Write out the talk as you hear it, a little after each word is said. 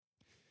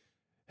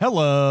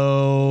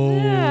Hello.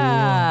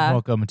 Yeah.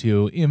 Welcome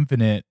to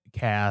Infinite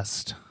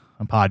Cast,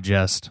 a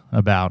podcast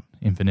about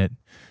Infinite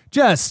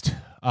Jest.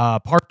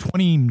 Part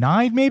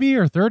 29 maybe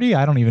or 30,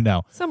 I don't even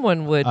know.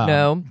 Someone would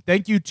know.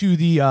 Thank you to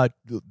the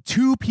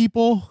two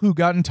people who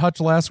got in touch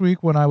last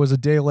week when I was a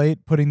day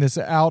late putting this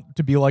out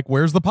to be like,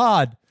 where's the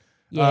pod?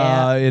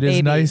 Yeah, it is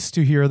baby. nice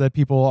to hear that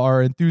people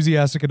are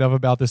enthusiastic enough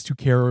about this to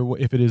care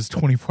if it is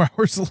 24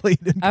 hours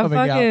late and I'm coming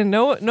out. fucking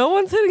no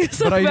one's hitting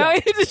us up But about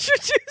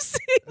introducing.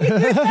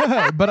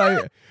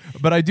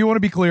 but I do want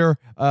to be clear.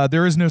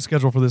 There is no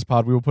schedule for this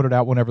pod. We will put it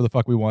out whenever the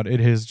fuck we want. It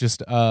has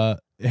just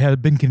it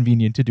had been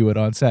convenient to do it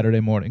on Saturday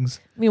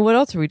mornings. I mean, what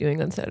else are we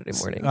doing on Saturday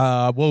mornings?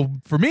 Well,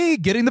 for me,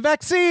 getting the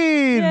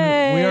vaccine.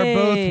 Yay. We are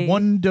both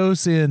one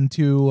dose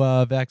into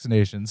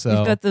vaccination. So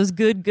We've got those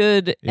good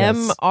Yes.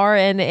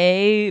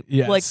 mRNA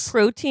Yes. like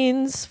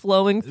proteins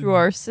flowing through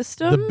our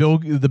system.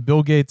 the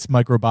Bill Gates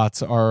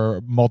microbots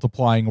are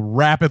multiplying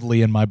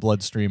rapidly in my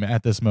bloodstream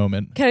at this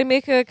moment. Can I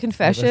make a I have a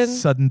confession?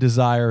 sudden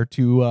desire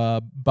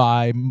to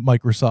buy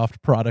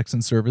Microsoft products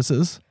and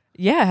services.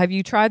 Yeah, have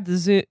you tried the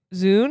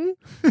Zune?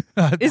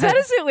 Is that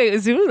a Zune? Wait,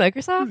 is Zune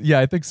Microsoft? Yeah,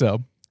 I think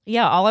so.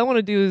 Yeah, all I want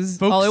to do is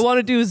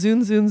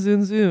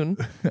Zune.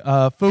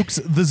 Folks,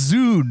 the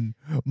Zune,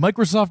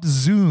 Microsoft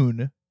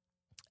Zune.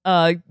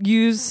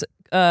 Use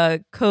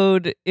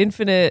code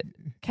Infinite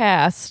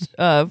Cast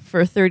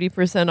for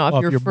 30%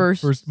 off your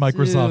first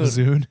Microsoft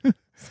Zune.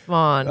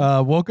 spawn.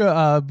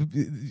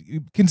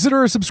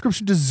 Consider a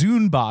subscription to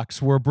Zune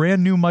Box, where a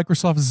brand new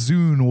Microsoft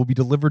Zune will be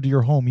delivered to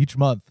your home each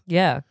month.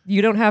 Yeah,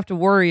 you don't have to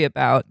worry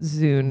about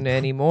Zune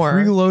anymore.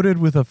 Preloaded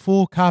with a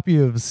full copy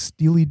of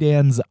Steely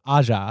Dan's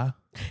Aja.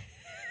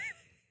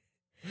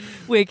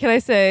 Wait, can I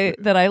say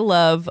that I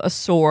love a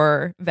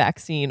sore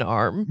vaccine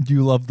arm? Do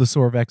you love the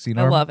sore vaccine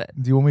I arm? love it.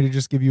 Do you want me to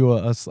just give you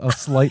a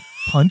slight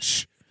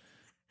punch?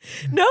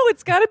 No,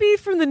 it's got to be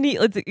from the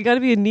needle. It got to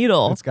be a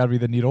needle. It's got to be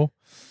the needle.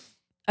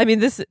 I mean,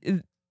 this.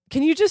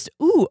 Can you just?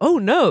 Ooh, oh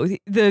no!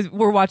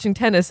 We're watching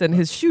tennis and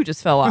his shoe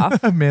just fell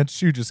off. Man's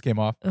shoe just came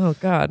off. Oh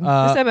God!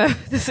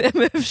 This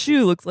MF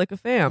shoe looks like a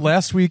fan.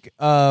 Last week,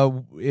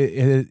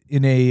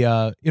 in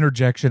a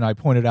interjection, I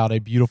pointed out a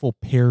beautiful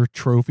pear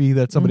trophy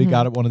that somebody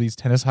got at one of these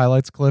tennis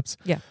highlights clips.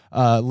 Yeah.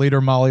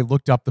 Later, Molly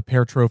looked up the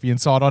pear trophy and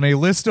saw it on a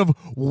list of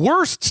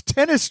worst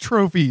tennis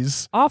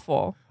trophies.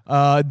 Awful.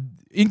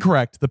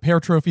 Incorrect. The pear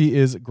trophy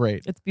is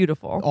great. It's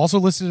beautiful. Also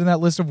listed in that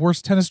list of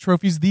worst tennis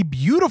trophies, the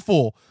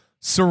beautiful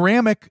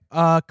ceramic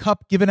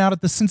cup given out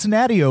at the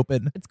Cincinnati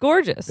Open. It's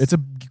gorgeous.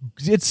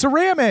 It's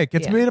ceramic.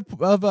 It's Yeah. made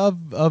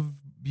of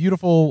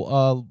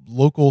beautiful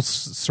local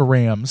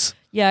cerams.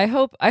 Yeah,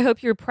 I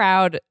hope you're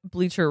proud,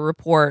 Bleacher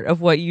Report, of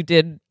what you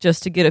did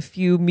just to get a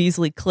few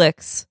measly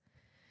clicks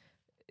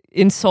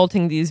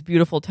insulting these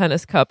beautiful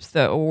tennis cups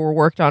that were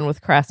worked on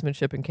with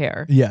craftsmanship and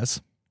care. Yes.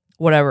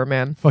 Whatever,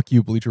 man. Fuck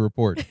you, Bleacher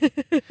Report.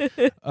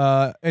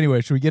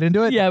 Anyway, should we get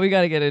into it? Yeah, we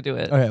got to get into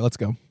it. Okay, let's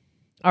go.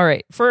 All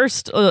right.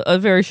 First, a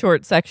very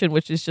short section,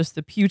 which is just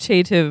the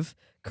putative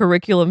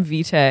curriculum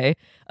vitae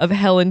of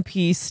Helen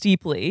P.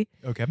 Steepley.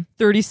 Okay.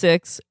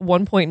 36,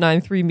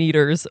 1.93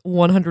 meters,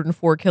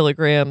 104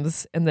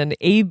 kilograms, and then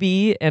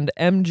AB and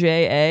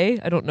MJA.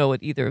 I don't know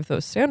what either of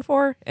those stand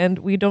for, and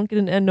we don't get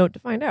an end note to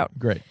find out.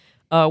 Great.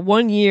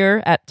 1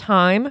 year at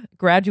Time,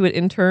 graduate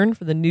intern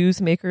for the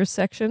Newsmakers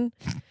section.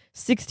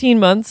 16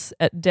 months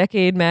at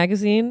Decade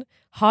Magazine.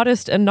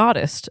 Hottest and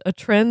Nottest, a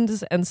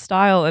trends and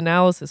style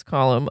analysis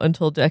column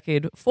until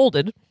Decade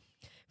folded.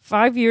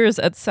 5 years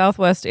at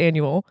Southwest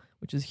Annual,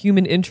 which is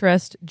human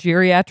interest,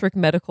 geriatric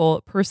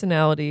medical,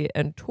 personality,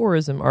 and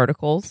tourism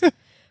articles.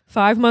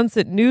 5 months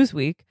at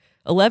Newsweek.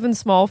 11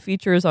 small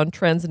features on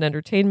trends and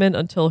entertainment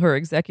until her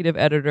executive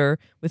editor,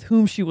 with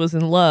whom she was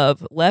in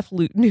love, left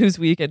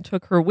Newsweek and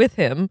took her with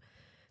him.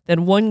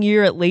 Then 1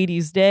 year at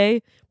Ladies'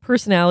 Day,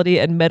 personality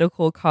and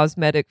medical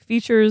cosmetic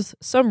features,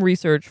 some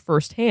research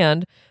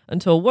firsthand,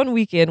 until 1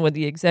 weekend when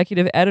the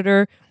executive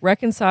editor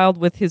reconciled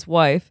with his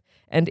wife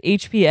and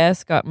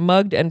HPS got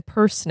mugged and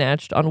purse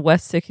snatched on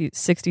West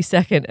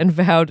 62nd and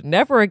vowed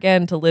never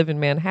again to live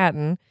in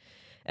Manhattan.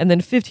 And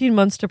then 15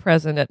 months to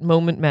present at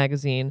Moment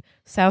Magazine,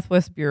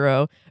 Southwest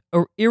Bureau,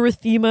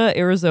 Erythema,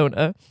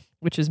 Arizona,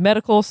 which is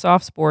medical,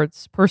 soft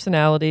sports,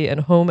 personality,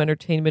 and home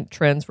entertainment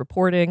trends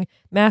reporting,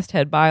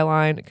 masthead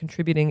byline,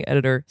 contributing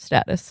editor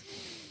status.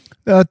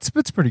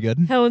 It's pretty good.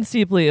 Helen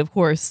Steepley, of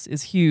course,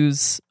 is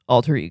Hugh's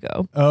alter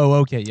ego. Oh,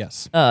 okay,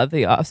 yes.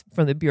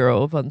 From the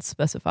Bureau of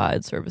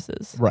Unspecified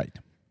Services. Right.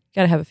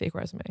 Got to have a fake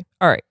resume.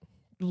 All right,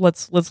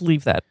 let's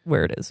leave that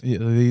where it is. Yeah,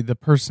 the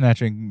purse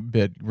snatching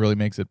bit really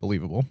makes it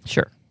believable.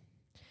 Sure.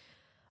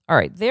 All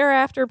right.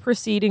 Thereafter,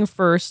 proceeding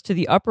first to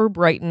the Upper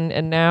Brighton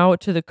and now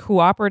to the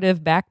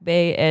cooperative Back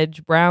Bay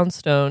Edge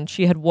brownstone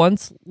she had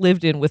once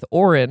lived in with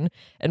Orrin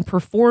and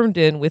performed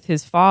in with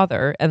his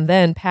father, and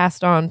then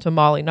passed on to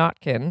Molly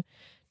Notkin.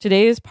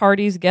 Today's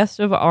party's guest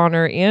of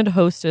honor and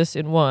hostess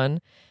in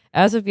one,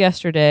 as of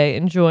yesterday,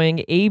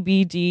 enjoying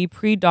ABD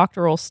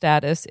pre-doctoral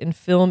status in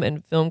film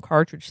and film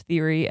cartridge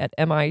theory at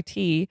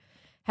MIT,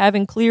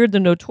 having cleared the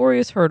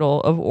notorious hurdle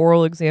of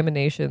oral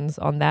examinations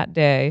on that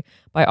day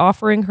by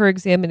offering her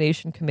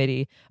examination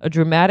committee a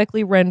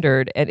dramatically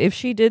rendered, and if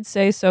she did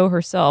say so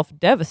herself,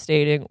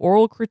 devastating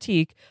oral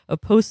critique of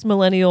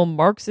post-millennial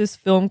Marxist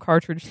film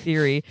cartridge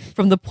theory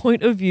from the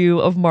point of view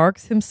of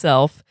Marx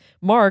himself,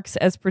 Marx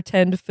as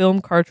pretend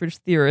film cartridge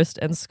theorist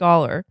and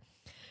scholar.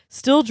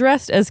 Still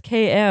dressed as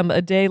KM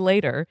a day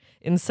later,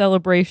 in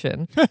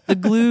celebration, the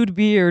glued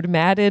beard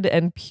matted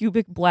and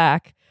pubic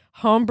black,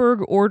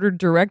 Homburg ordered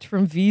direct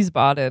from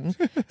Wiesbaden,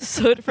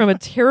 soot from a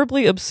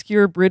terribly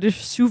obscure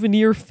British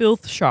souvenir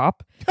filth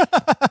shop.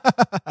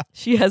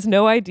 She has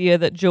no idea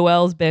that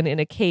Joelle's been in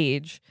a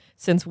cage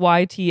since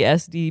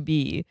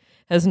YTSDB,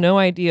 has no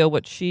idea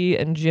what she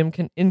and Jim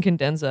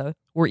Incandenza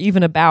were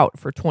even about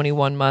for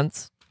 21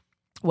 months,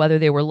 whether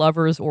they were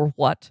lovers or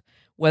what,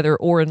 whether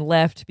Oren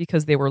left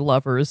because they were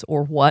lovers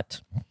or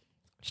what,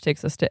 which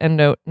takes us to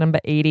endnote number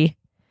 80.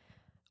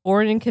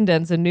 Oren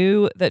Incandenza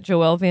knew that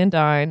Joelle Van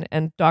Dyne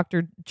and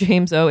Dr.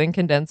 James O.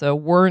 Incandenza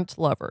weren't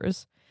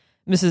lovers.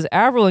 Mrs.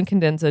 Avril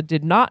Incandenza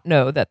did not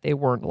know that they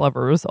weren't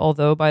lovers,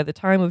 although by the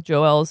time of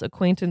Joelle's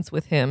acquaintance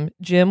with him,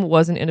 Jim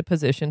wasn't in a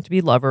position to be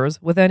lovers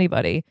with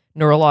anybody,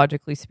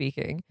 neurologically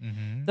speaking.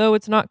 Mm-hmm. Though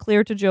it's not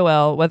clear to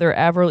Joelle whether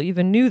Avril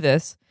even knew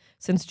this,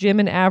 since Jim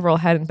and Avril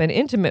hadn't been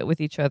intimate with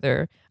each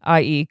other,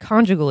 i.e.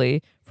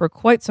 conjugally, for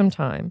quite some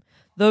time,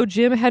 though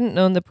Jim hadn't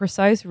known the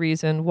precise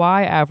reason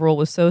why Avril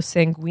was so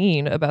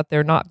sanguine about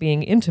their not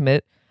being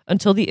intimate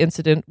until the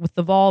incident with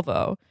the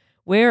Volvo,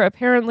 where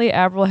apparently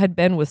Avril had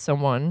been with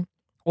someone,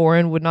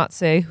 Oren would not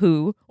say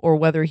who or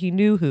whether he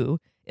knew who,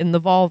 in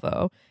the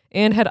Volvo,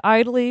 and had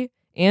idly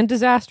and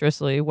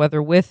disastrously,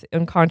 whether with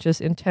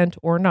unconscious intent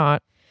or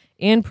not,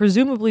 and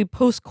presumably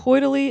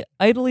postcoitally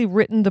idly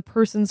written the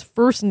person's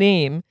first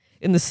name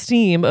in the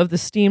steam of the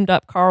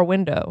steamed-up car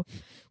window,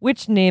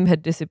 which name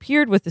had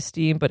disappeared with the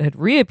steam but had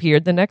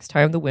reappeared the next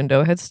time the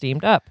window had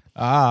steamed up.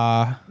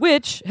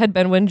 Which had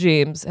been when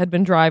James had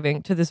been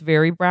driving to this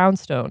very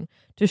brownstone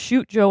to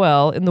shoot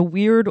Joelle in the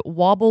weird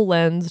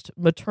wobble-lensed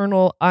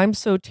maternal I'm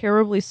so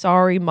terribly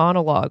sorry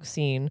monologue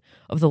scene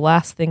of the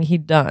last thing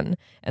he'd done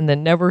and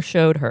then never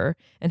showed her,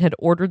 and had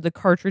ordered the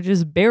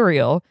cartridge's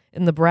burial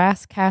in the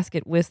brass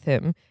casket with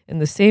him in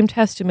the same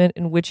testament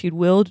in which he'd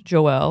willed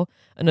Joelle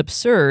an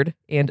absurd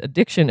and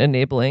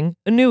addiction-enabling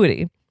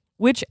annuity,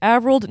 which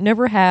Avril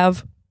never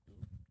have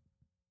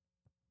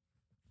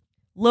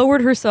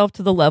lowered herself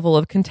to the level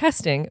of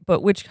contesting,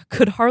 but which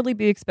could hardly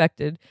be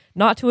expected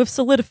not to have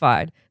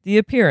solidified the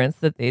appearance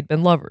that they'd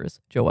been lovers,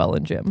 Joelle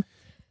and Jim.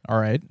 All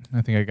right.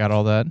 I think I got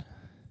all that.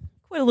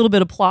 Quite a little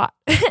bit of plot.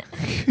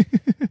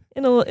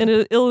 in a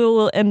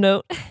little end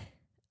note.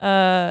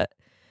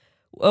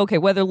 Okay,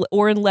 whether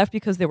Oren left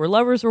because they were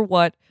lovers or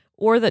what,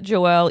 or that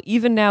Joelle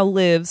even now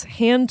lives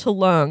hand to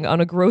lung on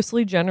a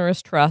grossly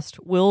generous trust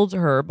willed to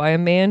her by a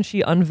man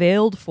she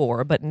unveiled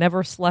for but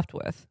never slept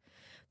with.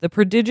 The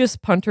prodigious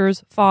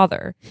punter's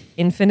father,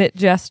 infinite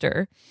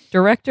jester,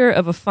 director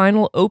of a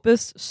final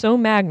opus so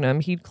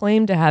magnum he'd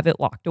claimed to have it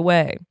locked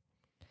away.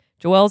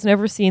 Joelle's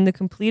never seen the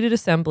completed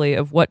assembly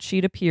of what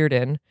she'd appeared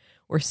in,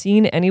 or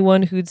seen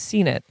anyone who'd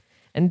seen it,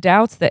 and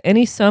doubts that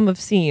any sum of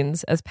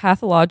scenes as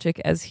pathologic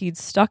as he'd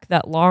stuck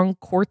that long,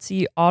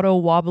 quartzy,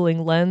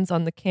 auto-wobbling lens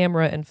on the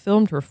camera and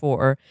filmed her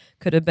for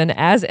could have been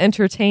as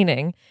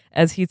entertaining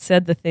as he'd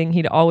said the thing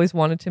he'd always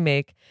wanted to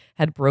make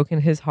had broken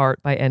his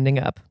heart by ending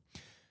up.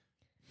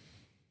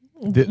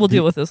 We'll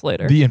deal with this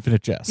later. The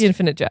Infinite Jest. The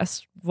Infinite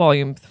Jest,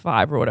 Volume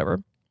 5 or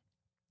whatever.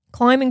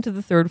 Climbing to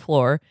the third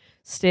floor,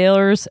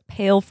 Staylor's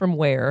pale from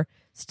wear,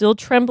 still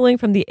trembling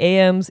from the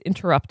AM's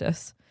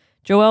interruptus,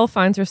 Joelle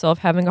finds herself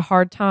having a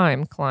hard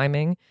time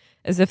climbing,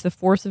 as if the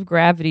force of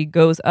gravity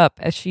goes up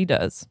as she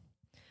does.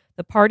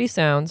 The party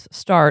sounds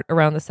start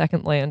around the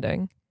second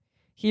landing.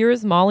 Here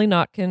is Molly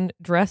Notkin,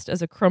 dressed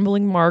as a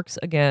crumbling Marx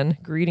again,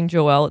 greeting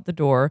Joelle at the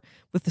door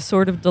with the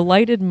sort of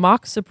delighted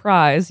mock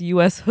surprise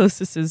U.S.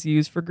 hostesses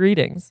use for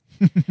greetings.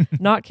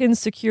 Notkin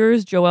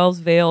secures Joelle's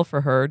veil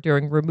for her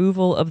during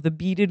removal of the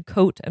beaded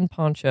coat and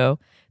poncho,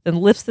 then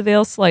lifts the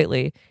veil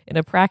slightly in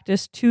a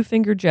practiced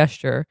two-finger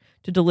gesture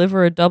to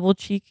deliver a double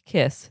cheek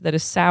kiss that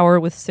is sour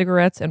with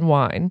cigarettes and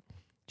wine.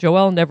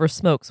 Joelle never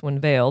smokes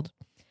when veiled.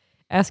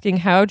 Asking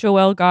how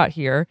Joelle got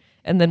here,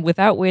 and then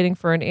without waiting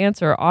for an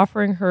answer,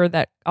 offering her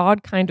that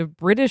odd kind of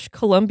British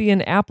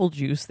Columbian apple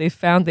juice they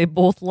found they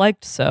both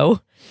liked so,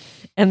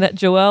 and that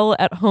Joelle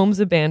at home's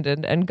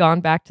abandoned and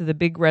gone back to the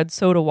big red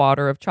soda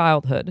water of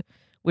childhood,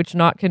 which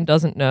Notkin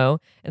doesn't know,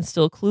 and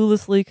still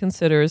cluelessly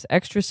considers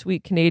extra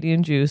sweet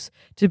Canadian juice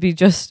to be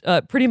just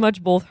pretty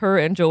much both her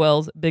and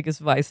Joelle's biggest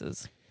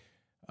vices.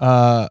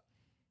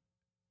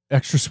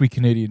 Extra sweet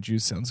Canadian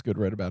juice sounds good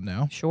right about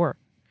now. Sure.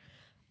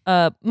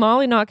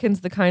 Molly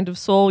Notkin's the kind of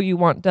soul you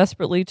want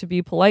desperately to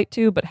be polite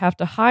to, but have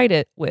to hide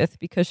it with,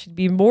 because she'd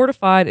be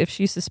mortified if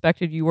she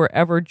suspected you were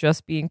ever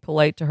just being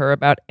polite to her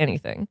about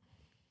anything.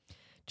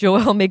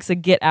 Joelle makes a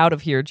get out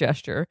of here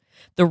gesture.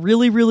 The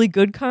really, really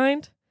good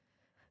kind?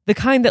 The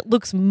kind that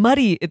looks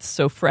muddy, it's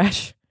so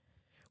fresh.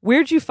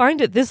 Where'd you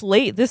find it this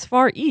late, this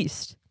far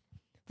east?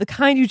 The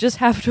kind you just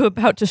have to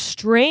about to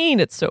strain,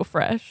 it's so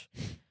fresh.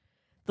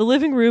 The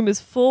living room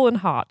is full and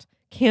hot,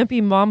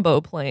 campy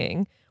mambo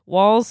playing,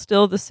 walls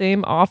still the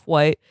same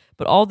off-white,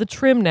 but all the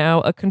trim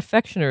now a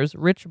confectioner's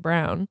rich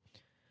brown.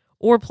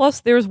 Or plus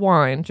there's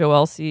wine,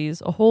 Joelle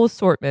sees, a whole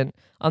assortment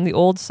on the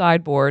old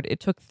sideboard. It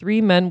took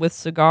 3 men with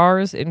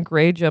cigars in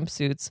gray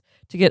jumpsuits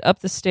to get up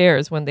the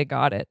stairs when they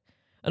got it.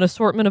 An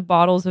assortment of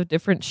bottles of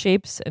different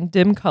shapes and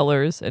dim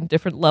colors and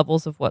different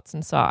levels of what's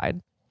inside.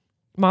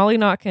 Molly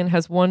Notkin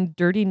has one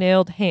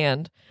dirty-nailed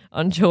hand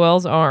on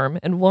Joelle's arm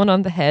and one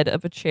on the head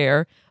of a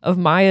chair of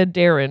Maya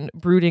Deren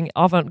brooding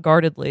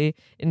avant-gardedly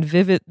in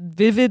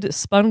vivid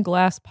spun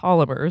glass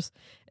polymers.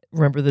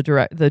 Remember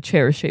the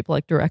chair is shaped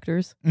like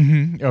directors?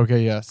 Mm-hmm.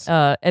 Okay, yes.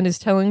 And is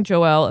telling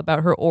Joelle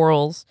about her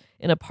orals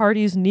in a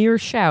party's near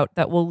shout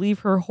that will leave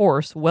her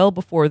hoarse well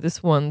before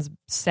this one's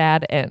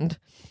sad end.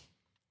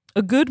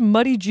 A good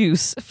muddy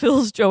juice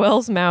fills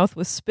Joelle's mouth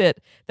with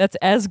spit that's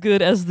as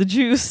good as the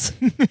juice,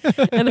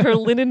 and her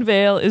linen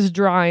veil is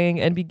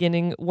drying and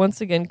beginning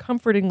once again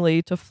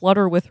comfortingly to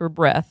flutter with her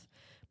breath,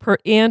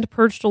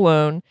 perched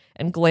alone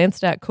and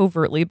glanced at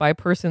covertly by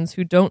persons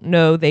who don't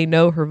know they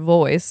know her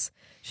voice.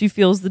 She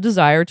feels the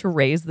desire to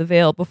raise the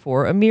veil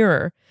before a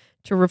mirror,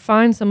 to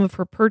refine some of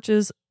her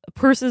purse's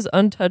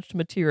untouched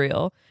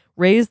material,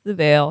 raise the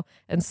veil,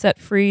 and set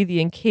free the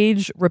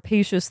encaged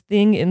rapacious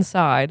thing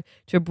inside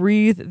to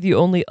breathe the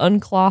only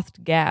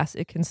unclothed gas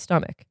it can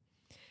stomach.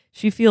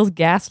 She feels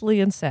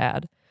ghastly and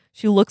sad.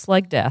 She looks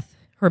like death.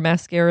 Her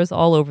mascara's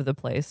all over the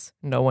place.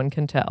 No one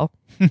can tell.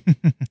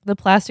 The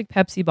plastic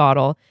Pepsi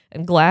bottle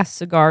and glass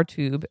cigar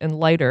tube and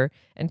lighter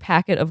and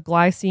packet of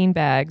glycine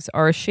bags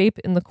are a shape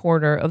in the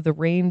corner of the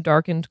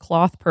rain-darkened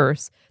cloth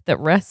purse that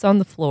rests on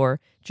the floor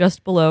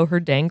just below her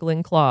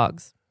dangling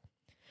clogs.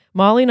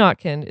 Molly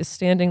Notkin is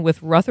standing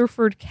with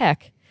Rutherford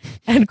Keck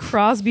and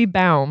Crosby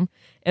Baum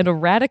and a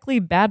radically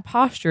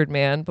bad-postured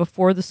man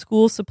before the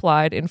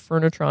school-supplied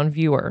Infernatron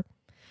viewer.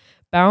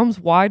 Baum's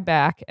wide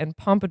back and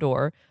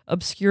pompadour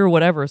obscure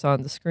whatever's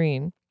on the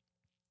screen.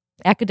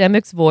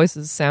 Academics'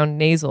 voices sound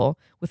nasal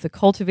with a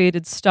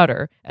cultivated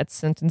stutter at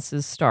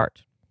sentences'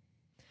 start.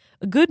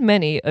 A good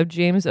many of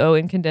James O.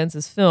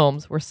 Incandenza's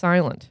films were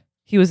silent.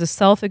 He was a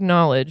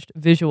self-acknowledged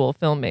visual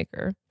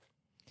filmmaker.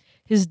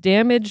 His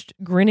damaged,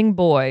 grinning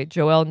boy,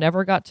 Joelle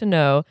never got to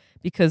know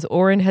because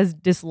Oren has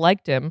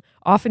disliked him,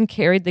 often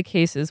carried the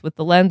cases with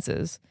the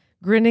lenses,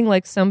 grinning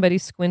like somebody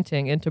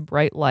squinting into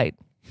bright light.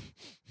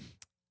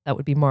 That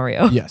would be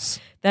Mario. Yes.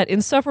 That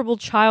insufferable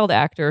child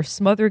actor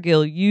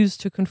Smothergill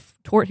used to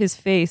contort his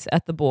face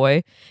at the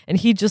boy, and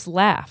he'd just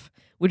laugh,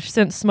 which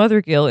sent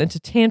Smothergill into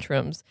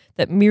tantrums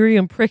that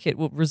Miriam Prickett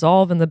would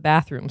resolve in the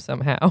bathroom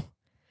somehow.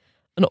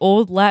 An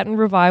old Latin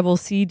Revival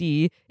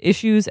CD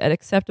issues at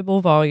acceptable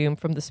volume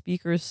from the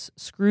speakers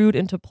screwed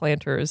into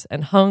planters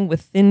and hung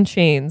with thin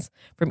chains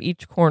from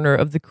each corner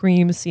of the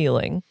cream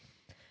ceiling.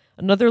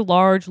 Another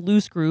large,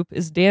 loose group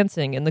is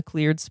dancing in the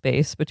cleared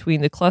space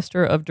between the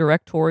cluster of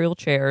directorial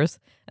chairs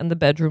and the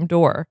bedroom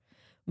door,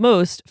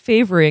 most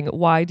favoring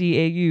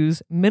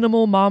YDAU's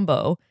Minimal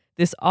Mambo,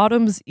 this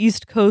autumn's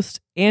East Coast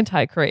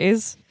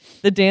anti-craze,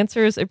 the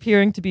dancers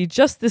appearing to be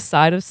just this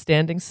side of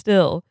standing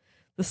still,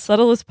 the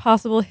subtlest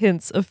possible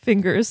hints of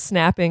fingers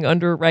snapping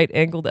under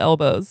right-angled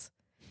elbows.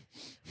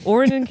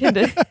 Oren and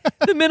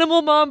the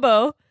Minimal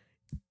Mambo.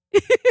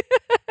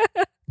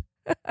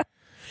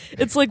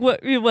 It's like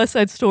what West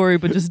Side Story,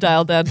 but just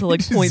dialed down to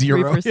like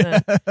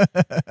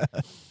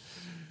 0.3%.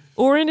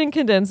 Oren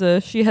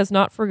Incandenza, she has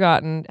not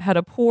forgotten, had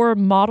a poor,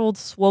 mottled,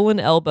 swollen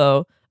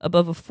elbow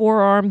above a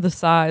forearm the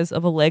size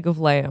of a leg of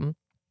lamb.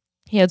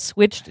 He had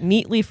switched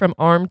neatly from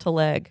arm to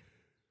leg.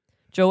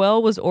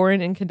 Joelle was Oren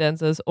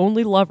Incandenza's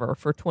only lover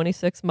for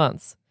 26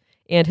 months,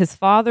 and his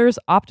father's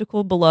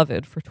optical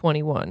beloved for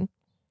 21.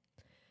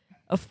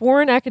 A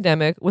foreign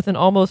academic with an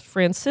almost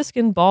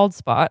Franciscan bald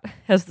spot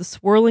has the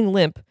swirling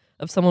limp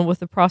of someone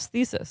with a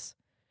prosthesis,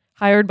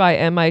 hired by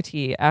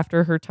MIT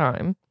after her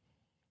time.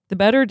 The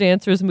better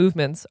dancer's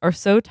movements are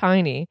so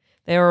tiny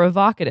they are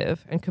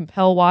evocative and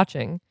compel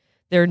watching,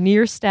 their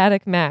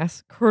near-static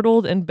mass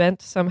curdled and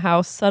bent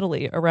somehow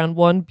subtly around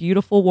one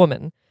beautiful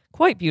woman,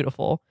 quite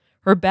beautiful,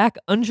 her back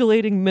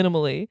undulating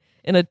minimally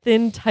in a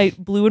thin,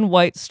 tight blue and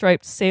white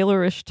striped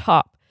sailorish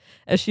top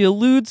as she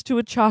alludes to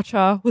a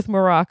cha-cha with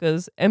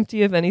maracas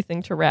empty of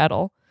anything to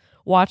rattle,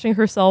 watching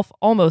herself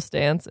almost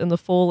dance in the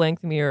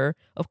full-length mirror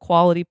of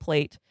quality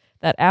plate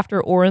that after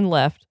Oren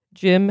left,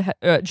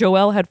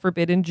 Joelle had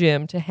forbidden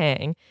Jim to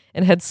hang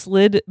and had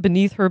slid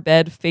beneath her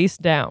bed face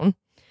down.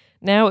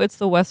 Now it's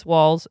the west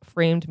wall's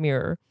framed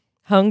mirror,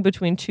 hung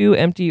between 2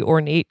 empty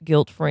ornate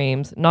gilt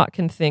frames.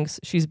 Notkin thinks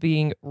she's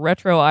being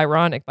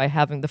retro-ironic by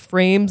having the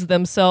frames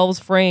themselves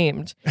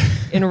framed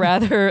in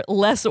rather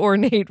less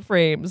ornate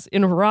frames,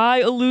 in wry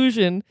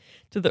allusion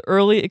to the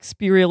early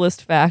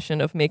experialist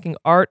fashion of making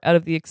art out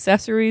of the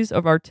accessories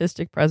of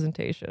artistic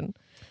presentation.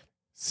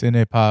 Ce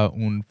n'est pas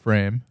un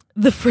frame.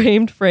 The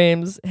framed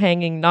frames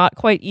hanging not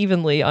quite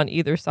evenly on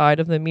either side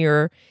of the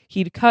mirror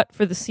he'd cut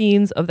for the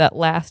scenes of that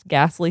last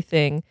ghastly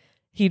thing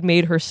he'd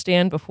made her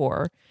stand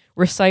before,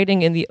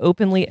 reciting in the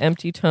openly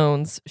empty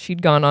tones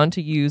she'd gone on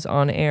to use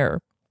on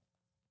air.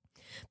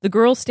 The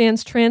girl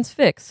stands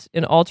transfixed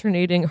in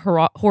alternating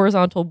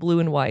horizontal blue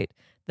and white,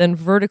 then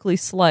vertically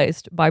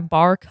sliced by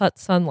bar-cut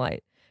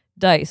sunlight,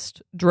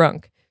 diced,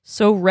 drunk,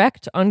 so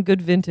wrecked on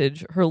good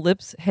vintage her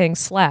lips hang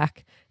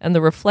slack and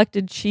the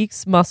reflected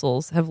cheeks'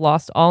 muscles have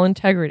lost all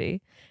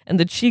integrity, and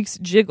the cheeks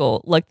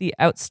jiggle like the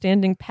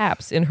outstanding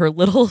paps in her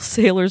little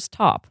sailor's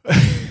top.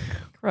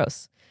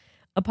 Gross.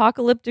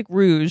 Apocalyptic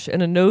rouge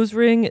and a nose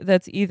ring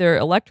that's either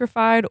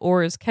electrified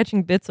or is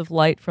catching bits of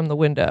light from the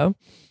window.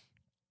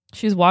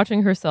 She's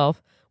watching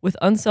herself with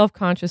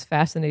unself-conscious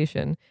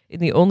fascination in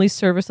the only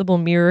serviceable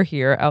mirror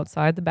here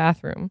outside the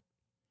bathroom.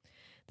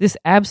 This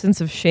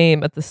absence of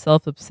shame at the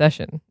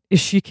self-obsession.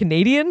 Is she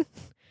Canadian?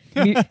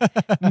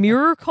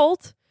 Mirror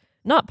cult?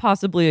 Not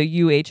possibly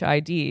a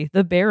UHID.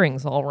 The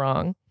bearing's all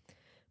wrong.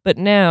 But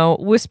now,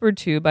 whispered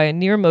to by a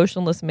near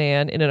motionless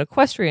man in an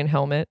equestrian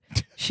helmet,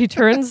 she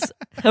turns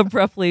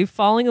abruptly,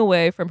 falling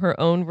away from her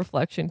own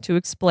reflection to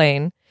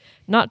explain,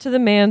 not to the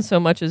man so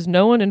much as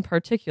no one in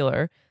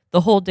particular,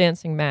 the whole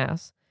dancing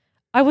mass.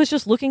 I was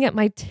just looking at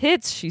my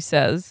tits, she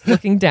says,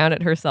 looking down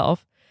at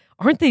herself.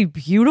 Aren't they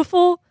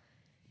beautiful?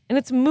 And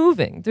it's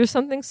moving. There's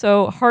something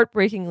so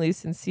heartbreakingly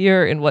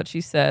sincere in what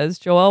she says.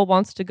 Joelle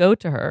wants to go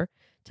to her,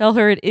 tell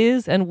her it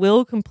is and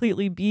will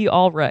completely be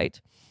all right.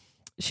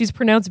 She's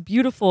pronounced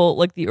beautiful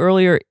like the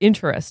earlier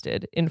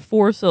interested in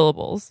 4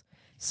 syllables,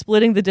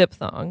 splitting the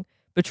diphthong,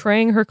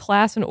 betraying her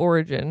class and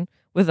origin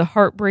with a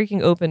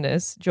heartbreaking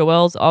openness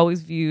Joelle's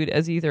always viewed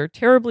as either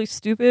terribly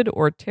stupid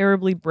or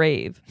terribly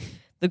brave.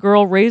 The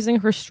girl raising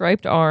her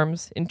striped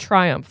arms in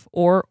triumph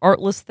or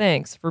artless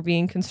thanks for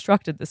being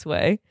constructed this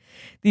way.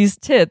 These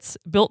tits,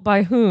 built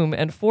by whom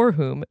and for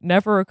whom,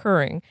 never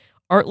occurring,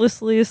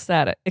 artlessly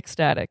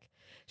ecstatic.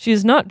 She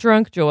is not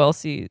drunk,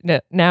 Joelle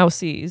now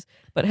sees,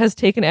 but has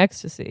taken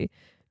ecstasy.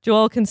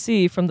 Joelle can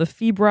see from the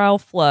febrile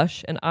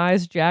flush and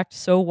eyes jacked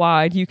so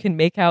wide you can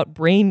make out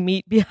brain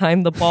meat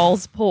behind the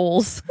ball's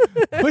poles.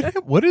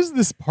 What is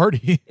this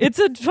party? It's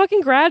a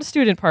fucking grad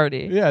student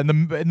party. Yeah, in the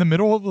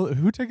middle of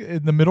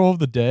in the middle of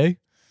the day.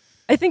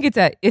 I think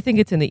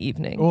it's in the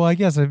evening. Well, I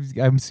guess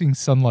I'm seeing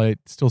sunlight.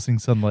 Still seeing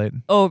sunlight.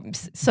 Oh,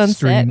 sunset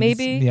Streams.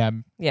 maybe.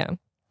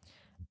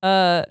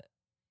 Yeah.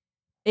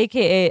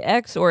 AKA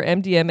X or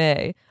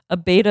MDMA, a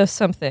beta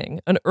something,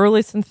 an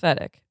early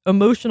synthetic,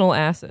 emotional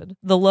acid,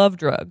 the love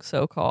drug,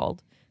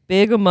 so-called,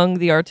 big among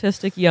the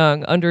artistic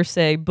young under,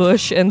 say,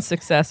 Bush and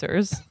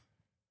successors.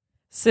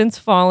 Since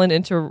fallen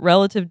into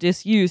relative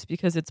disuse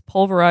because its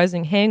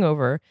pulverizing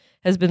hangover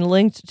has been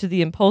linked to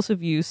the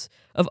impulsive use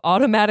of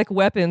automatic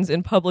weapons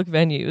in public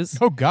venues.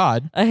 Oh,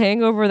 God. A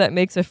hangover that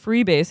makes a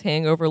freebase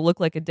hangover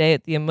look like a day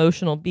at the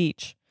emotional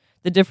beach.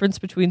 The difference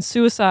between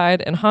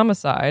suicide and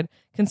homicide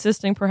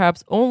consisting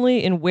perhaps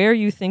only in where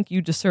you think you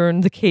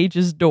discern the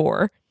cage's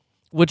door.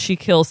 Would she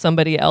kill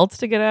somebody else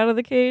to get out of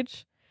the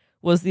cage?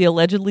 Was the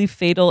allegedly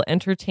fatal,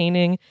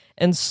 entertaining,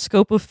 and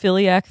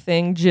scopophiliac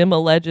thing Jim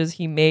alleges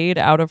he made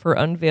out of her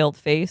unveiled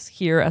face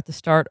here at the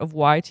start of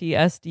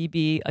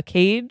YTSDB a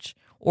cage,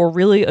 or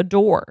really a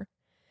door?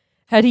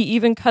 Had he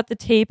even cut the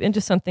tape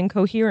into something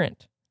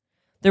coherent?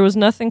 There was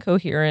nothing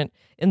coherent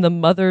in the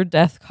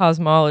mother-death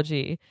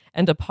cosmology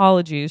and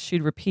apologies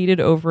she'd repeated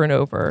over and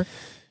over.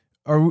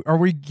 Are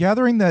we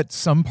gathering that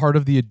some part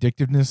of the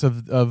addictiveness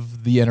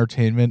of the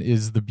entertainment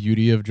is the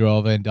beauty of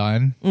Joelle Van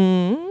Dyne?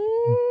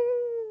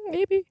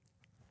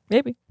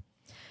 Maybe.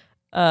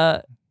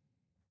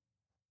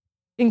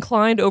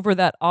 Inclined over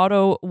that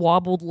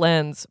auto-wobbled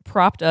lens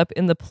propped up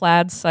in the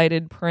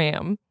plaid-sided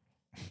pram.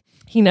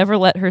 He never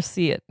let her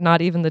see it,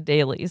 not even the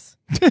dailies.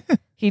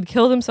 He'd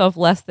killed himself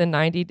less than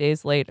 90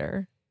 days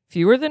later.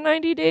 Fewer than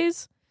 90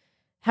 days?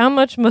 How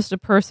much must a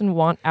person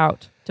want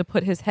out to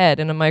put his head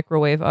in a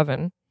microwave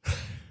oven?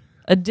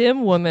 A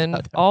dim woman.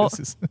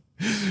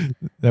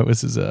 That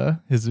was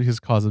his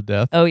cause of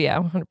death. Oh yeah,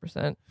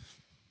 100%.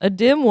 A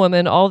dim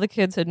woman all the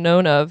kids had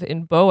known of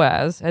in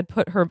Boaz had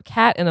put her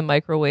cat in a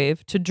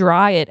microwave to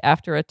dry it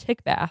after a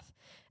tick bath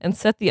and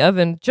set the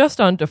oven just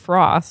on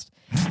defrost,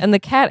 and the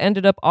cat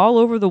ended up all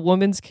over the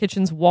woman's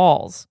kitchen's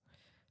walls.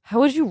 How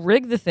would you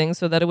rig the thing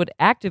so that it would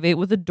activate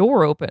with the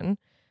door open?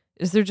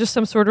 Is there just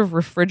some sort of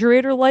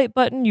refrigerator light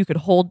button you could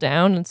hold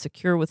down and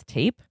secure with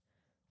tape?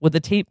 Would the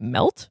tape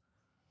melt?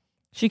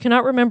 She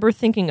cannot remember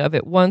thinking of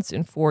it once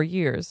in 4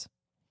 years.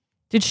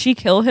 Did she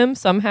kill him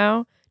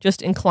somehow,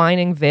 just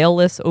inclining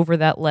veilless over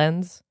that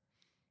lens?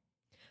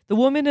 The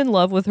woman in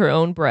love with her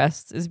own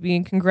breasts is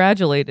being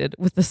congratulated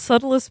with the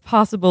subtlest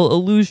possible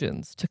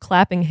allusions to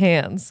clapping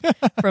hands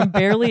from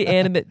barely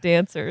animate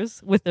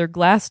dancers with their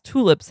glass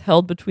tulips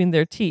held between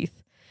their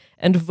teeth,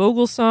 and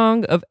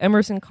Vogelsong of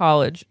Emerson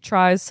College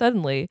tries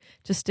suddenly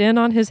to stand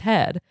on his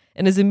head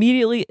and is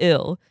immediately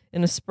ill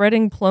in a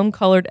spreading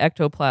plum-colored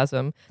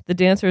ectoplasm the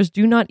dancers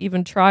do not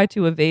even try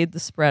to evade the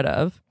spread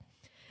of.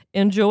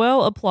 And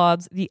Joelle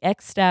applauds the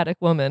ecstatic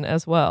woman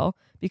as well,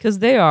 because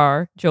they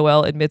are,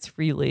 Joelle admits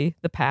freely,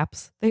 the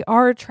paps, they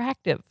are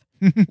attractive,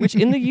 which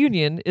in the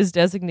union is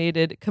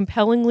designated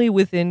compellingly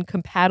within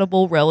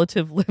compatible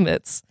relative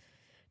limits.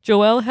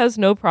 Joelle has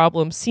no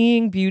problem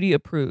seeing beauty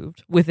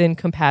approved within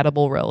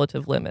compatible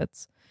relative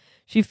limits.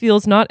 She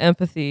feels not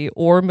empathy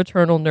or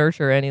maternal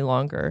nurture any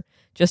longer,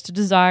 just a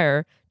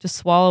desire to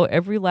swallow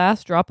every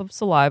last drop of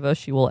saliva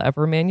she will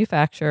ever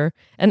manufacture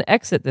and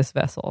exit this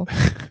vessel.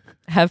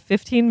 Have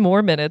 15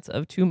 more minutes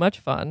of too much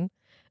fun,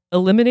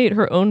 eliminate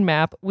her own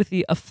map with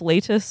the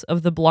afflatus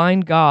of the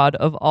blind god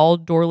of all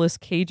doorless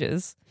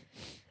cages,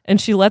 and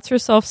she lets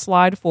herself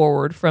slide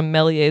forward from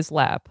Melier's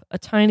lap, a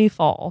tiny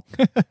fall,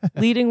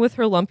 leading with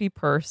her lumpy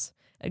purse,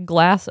 a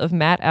glass of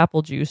matte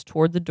apple juice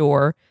toward the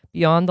door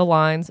beyond the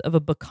lines of a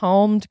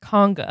becalmed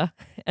conga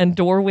and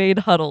doorwayed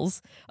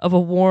huddles of a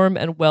warm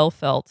and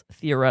well-felt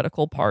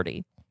theoretical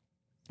party.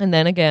 And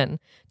then again,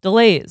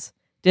 delays,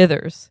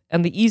 dithers,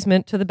 and the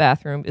easement to the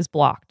bathroom is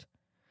blocked.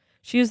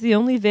 She is the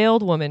only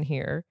veiled woman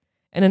here,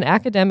 and an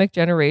academic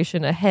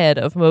generation ahead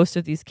of most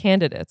of these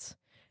candidates,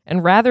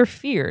 and rather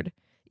feared,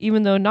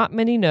 even though not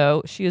many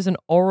know she is an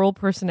oral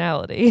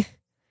personality,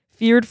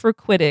 feared for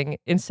quitting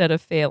instead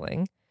of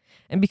failing.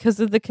 And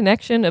because of the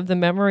connection of the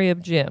memory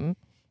of Jim,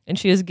 and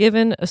she is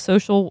given a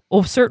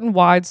certain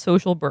wide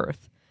social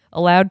berth,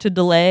 allowed to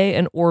delay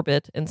and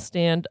orbit and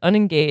stand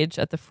unengaged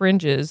at the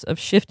fringes of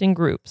shifting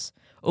groups,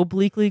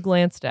 obliquely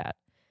glanced at,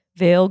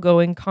 veil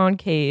going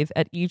concave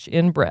at each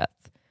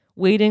in-breath,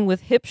 waiting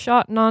with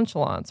hip-shot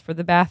nonchalance for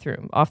the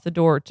bathroom off the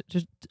door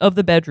of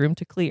the bedroom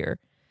to clear.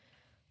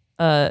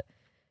 Iacarino,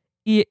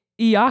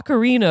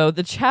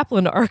 the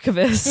chaplain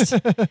archivist,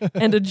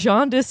 and a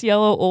jaundiced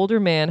yellow older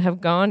man have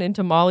gone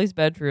into Molly's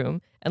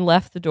bedroom and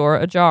left the door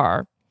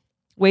ajar,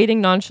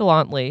 waiting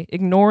nonchalantly,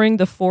 ignoring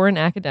the foreign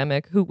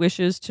academic who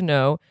wishes to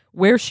know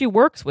where she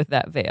works with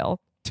that veil,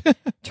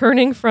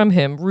 turning from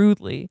him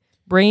rudely,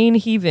 brain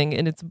heaving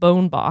in its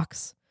bone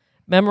box,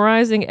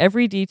 memorizing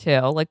every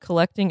detail like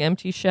collecting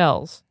empty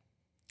shells,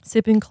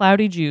 sipping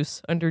cloudy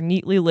juice under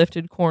neatly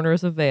lifted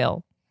corners of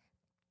veil,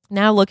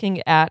 now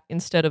looking at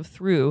instead of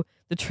through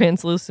the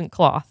translucent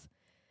cloth,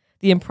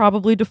 the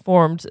improbably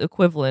deformed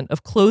equivalent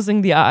of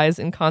closing the eyes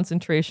in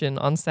concentration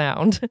on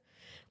sound,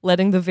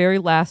 letting the very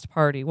last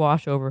party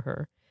wash over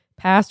her,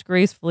 passed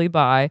gracefully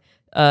by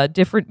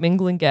different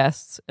mingling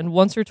guests, and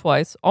once or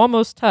twice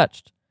almost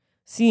touched,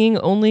 seeing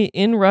only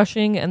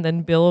in-rushing and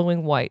then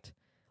billowing white,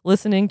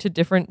 listening to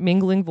different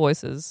mingling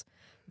voices,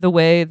 the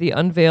way the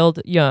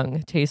unveiled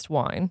young taste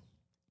wine.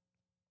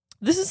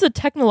 This is a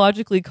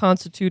technologically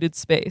constituted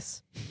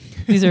space.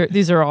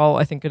 These are all,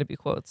 I think, going to be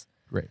quotes.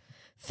 Great.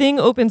 Thing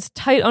opens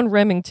tight on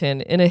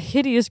Remington in a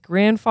hideous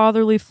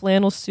grandfatherly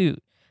flannel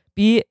suit.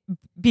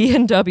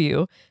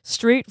 B&W,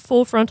 straight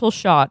full frontal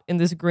shot in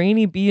this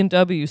grainy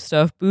B&W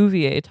stuff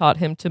Bouvier taught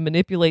him to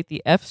manipulate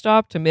the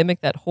f-stop to mimic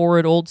that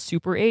horrid old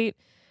Super 8.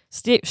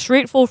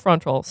 Straight full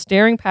frontal,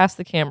 staring past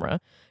the camera.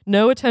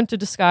 No attempt to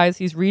disguise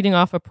he's reading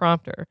off a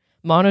prompter,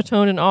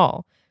 monotone and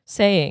all,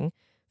 saying,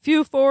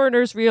 "Few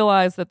foreigners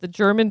realize that the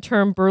German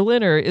term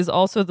Berliner is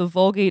also the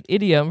Vulgate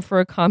idiom for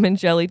a common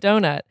jelly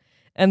donut,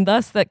 and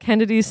thus that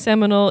Kennedy's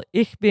seminal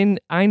Ich bin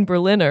ein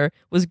Berliner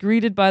was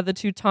greeted by the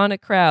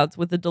Teutonic crowds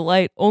with a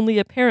delight only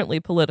apparently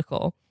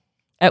political,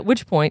 at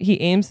which point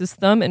he aims his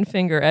thumb and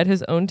finger at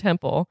his own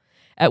temple,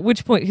 at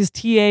which point his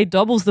TA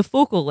doubles the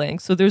focal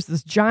length, so there's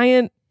this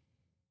giant,"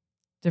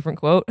 different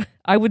quote,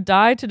 "I would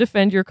die to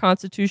defend your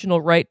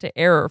constitutional right to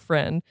error,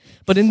 friend,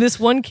 but in this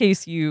one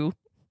case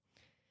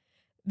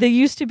they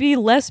used to be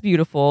less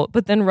beautiful,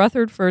 but then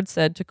Rutherford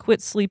said to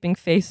quit sleeping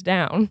face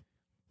down.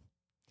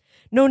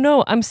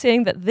 No, I'm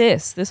saying that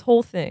this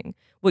whole thing,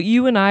 what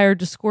you and I are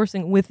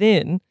discoursing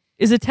within,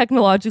 is a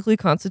technologically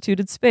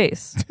constituted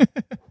space."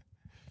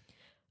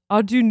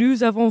 "Du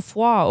nous avons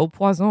foi au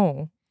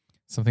poison."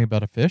 Something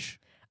about a fish?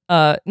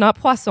 Not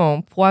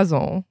poisson,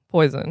 poison.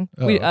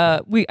 Oh,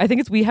 I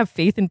think it's we have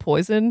faith in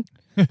poison,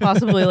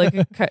 possibly like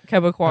a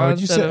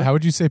Quebecois. How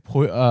would you say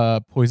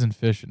poison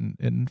fish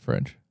in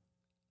French?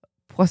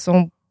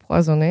 Poisson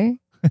poisonné?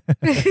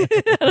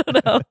 I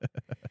don't know.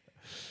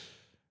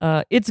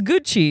 It's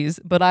good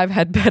cheese, but I've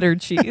had better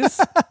cheese.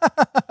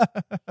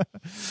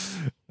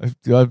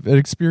 I've an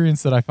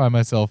experience that I find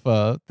myself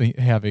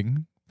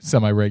having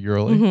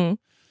semi-regularly. Mm-hmm.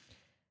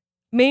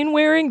 Main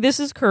wearing, this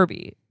is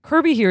Kirby.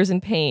 Kirby here is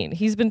in pain.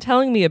 He's been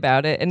telling me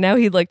about it, and now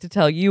he'd like to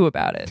tell you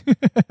about it.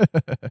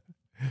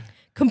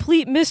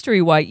 Complete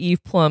mystery why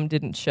Eve Plum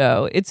didn't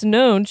show. It's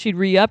known she'd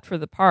re-upped for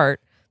the part.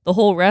 The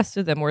whole rest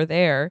of them were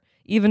there.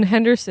 Even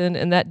Henderson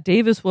and that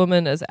Davis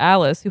woman as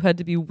Alice, who had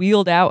to be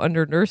wheeled out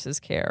under nurse's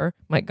care.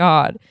 My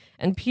God.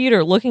 And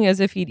Peter looking as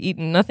if he'd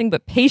eaten nothing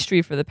but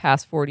pastry for the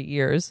past 40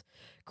 years.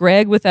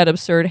 Greg with that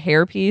absurd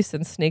hairpiece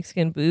and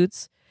snakeskin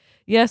boots.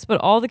 Yes,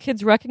 but all the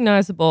kids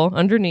recognizable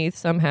underneath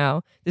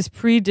somehow. This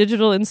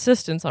pre-digital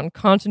insistence on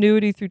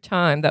continuity through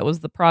time that was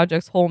the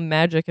project's whole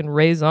magic and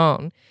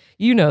raison.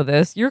 You know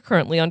this. You're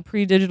currently on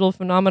pre-digital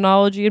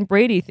phenomenology and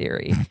Brady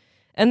theory.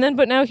 And then,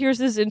 but now here's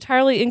this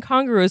entirely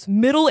incongruous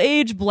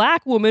middle-aged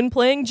black woman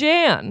playing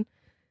Jan.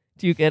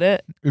 Do you get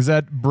it? Is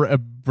that a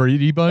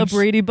Brady Bunch? A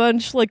Brady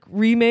Bunch, like,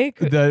 remake?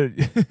 With,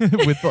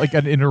 like,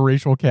 an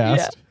interracial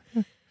cast?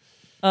 Yeah.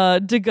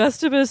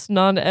 Degustibus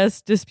non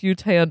est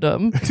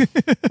disputandum.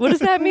 What does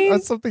that mean?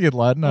 That's something in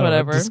Latin. I don't know.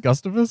 Whatever.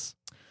 Disgustivus?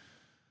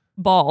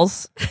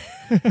 Balls.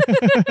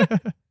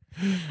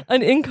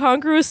 An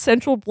incongruous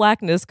central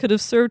blackness could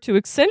have served to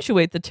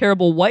accentuate the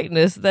terrible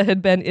whiteness that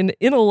had been in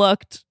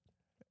ineluct.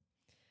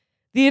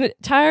 The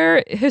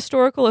entire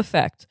historical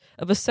effect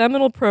of a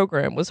seminal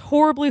program was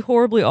horribly,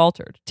 horribly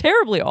altered,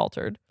 terribly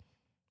altered.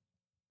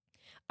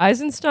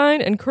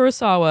 Eisenstein and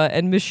Kurosawa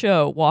and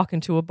Michaud walk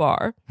into a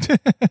bar.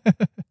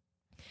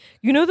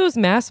 You know those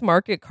mass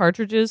market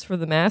cartridges for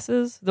the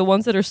masses? The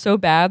ones that are so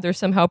bad they're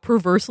somehow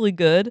perversely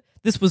good?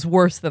 This was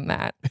worse than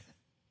that.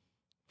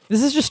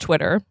 This is just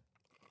Twitter.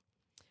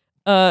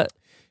 Yeah,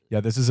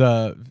 this is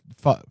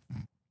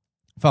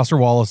Foster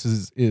Wallace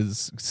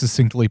is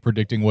succinctly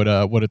predicting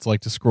what it's like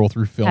to scroll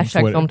through film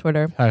Hashtag Twitter. film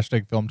Twitter.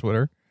 Hashtag film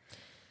Twitter.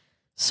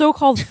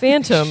 So-called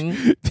Phantom.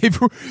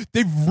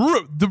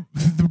 The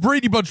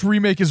Brady Bunch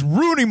remake is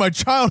ruining my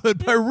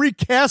childhood by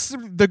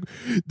recasting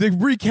they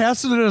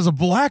recasted it as a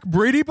black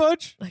Brady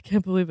Bunch. I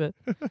can't believe it.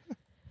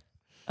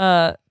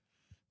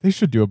 They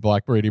should do a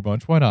black Brady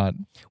Bunch. Why not?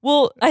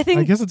 Well, I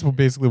guess it's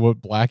basically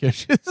what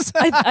Blackish is.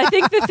 I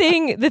think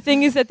the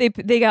thing is that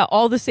they got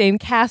all the same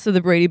cast of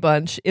the Brady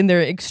Bunch in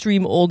their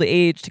extreme old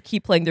age to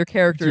keep playing their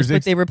characters,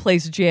 but they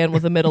replaced Jan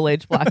with a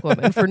middle-aged black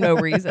woman for no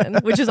reason,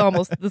 which is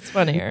that's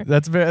funnier.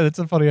 That's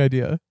a funny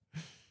idea.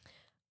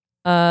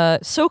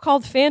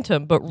 So-called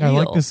Phantom, but real. I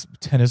like this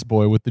tennis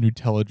boy with the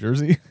Nutella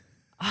jersey.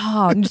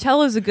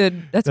 Nutella's a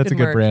good. That's a good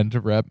merch. brand to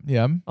rep.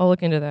 Yeah, I'll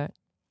look into that.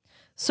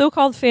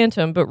 So-called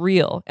Phantom, but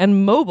real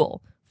and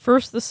mobile.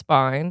 First the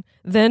spine,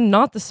 then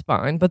not the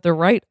spine, but the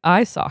right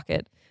eye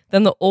socket.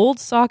 Then the old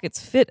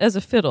socket's fit as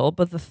a fiddle,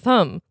 but the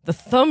thumb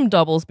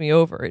doubles me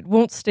over. It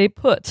won't stay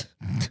put.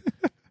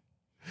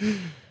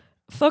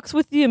 Fucks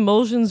with the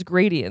emulsion's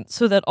gradient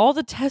so that all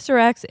the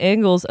tesseract's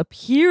angles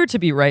appear to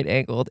be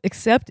right-angled,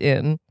 except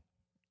in...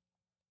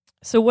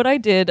 So what I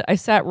did, I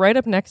sat right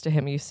up next to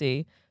him, you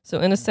see. So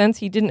in a sense,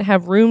 he didn't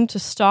have room to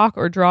stalk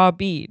or draw a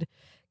bead.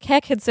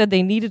 Keck had said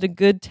they needed a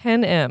good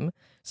 10M,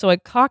 so I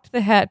cocked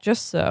the hat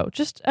just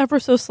ever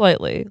so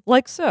slightly,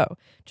 like so.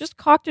 Just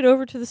cocked it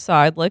over to the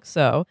side, like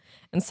so,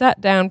 and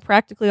sat down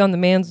practically on the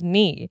man's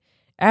knee.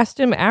 Asked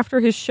him after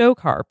his show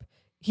carp.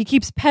 He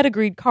keeps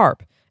pedigreed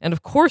carp, and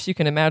of course you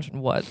can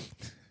imagine what.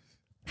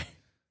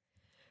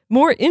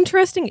 More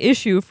interesting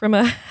issue from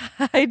a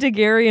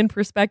Heideggerian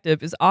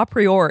perspective is a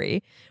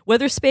priori,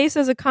 whether space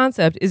as a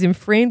concept is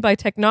inframed by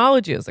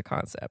technology as a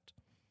concept.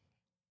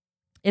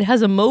 It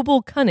has a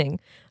mobile cunning,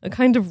 a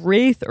kind of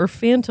wraith or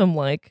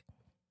phantom-like,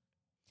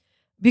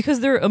 because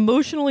they're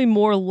emotionally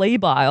more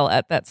labile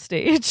at that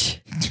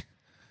stage.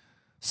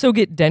 So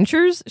get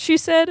dentures, she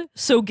said.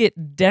 So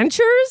get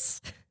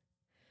dentures?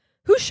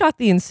 Who shot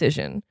the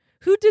incision?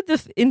 Who did the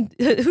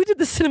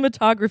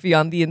cinematography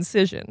on the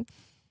incision?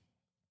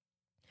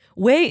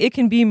 Way it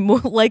can be more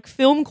like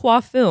film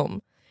qua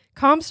film.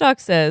 Comstock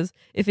says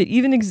if it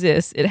even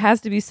exists, it has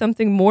to be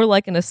something more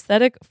like an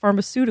aesthetic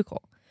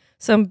pharmaceutical.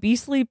 Some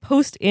beastly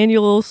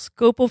post-annual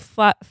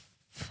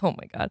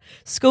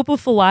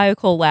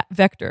scopophiliacal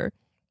vector,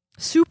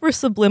 super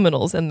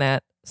subliminals and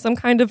that, some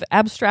kind of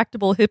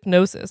abstractable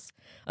hypnosis,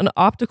 an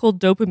optical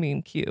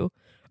dopamine cue,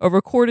 a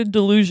recorded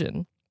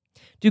delusion.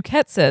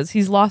 Duquette says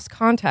he's lost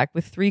contact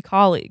with 3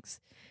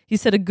 colleagues. He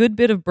said a good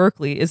bit of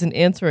Berkeley isn't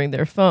answering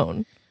their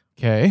phone.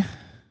 Okay.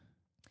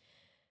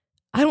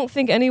 I don't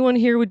think anyone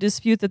here would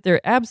dispute that they're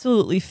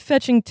absolutely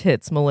fetching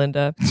tits,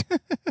 Melinda.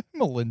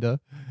 Melinda.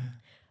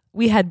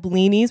 We had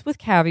blinis with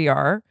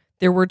caviar.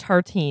 There were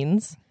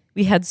tartines.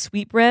 We had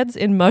sweetbreads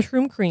in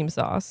mushroom cream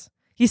sauce.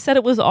 He said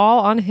it was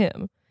all on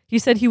him. He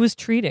said he was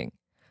treating.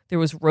 There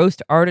was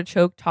roast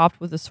artichoke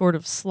topped with a sort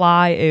of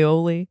sly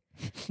aioli,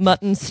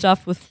 mutton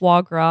stuffed with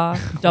foie gras,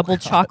 double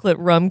chocolate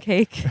rum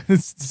cake.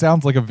 This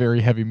sounds like a very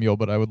heavy meal,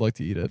 but I would like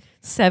to eat it.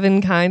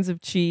 7 kinds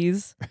of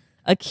cheese,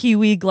 a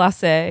kiwi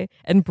glacé,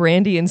 and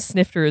brandy and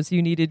snifters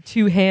you needed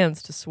 2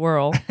 hands to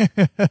swirl.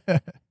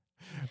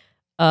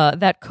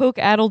 That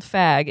coke-addled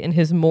fag in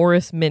his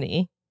Morris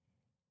Mini.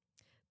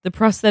 The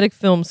prosthetic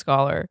film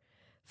scholar.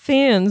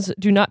 Fans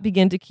do not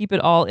begin to keep it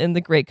all in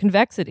the great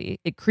convexity.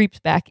 It creeps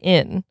back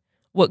in.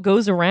 What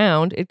goes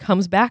around, it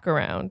comes back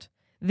around.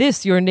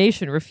 This your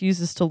nation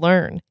refuses to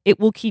learn. It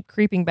will keep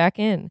creeping back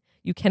in.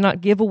 You cannot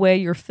give away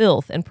your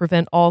filth and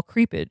prevent all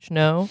creepage,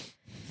 no?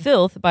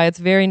 Filth, by its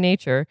very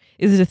nature,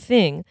 is a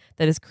thing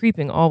that is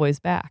creeping always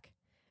back.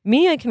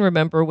 Me, I can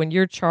remember when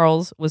your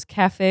Charles was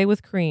cafe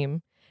with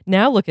cream.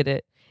 Now look at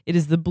it. It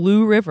is the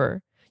Blue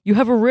River. You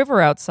have a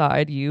river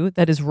outside you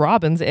that is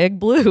robin's egg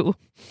blue.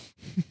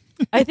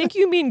 I think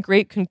you mean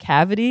great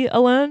concavity,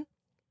 Alain.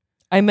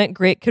 I meant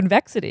great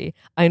convexity.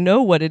 I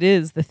know what it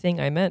is, the thing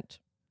I meant.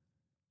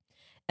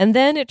 And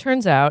then it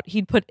turns out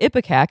he'd put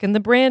ipecac in the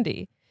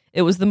brandy.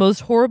 It was the most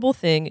horrible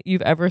thing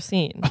you've ever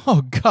seen.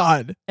 Oh,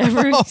 God.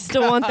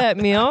 Still want that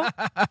meal?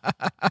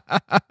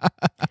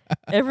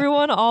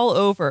 Everyone all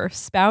over,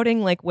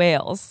 spouting like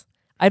whales.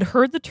 I'd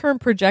heard the term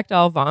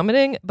projectile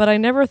vomiting, but I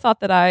never thought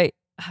that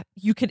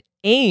you could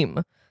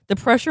aim. The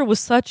pressure was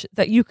such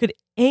that you could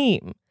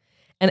aim.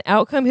 And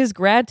out come his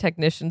grad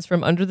technicians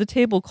from under the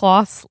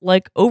tablecloths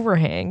like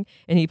overhang,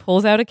 and he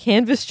pulls out a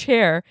canvas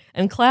chair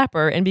and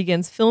clapper and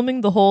begins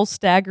filming the whole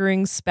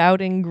staggering,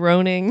 spouting,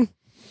 groaning.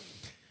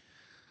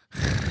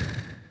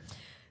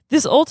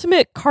 This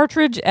ultimate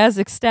cartridge as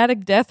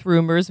ecstatic death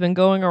rumor's been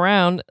going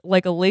around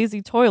like a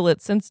lazy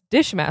toilet since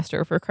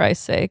Dishmaster, for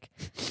Christ's sake.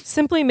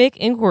 Simply make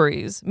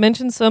inquiries,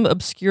 mention some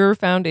obscure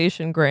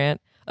foundation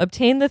grant,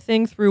 obtain the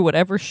thing through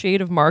whatever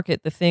shade of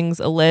market the thing's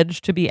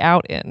alleged to be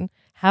out in.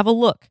 Have a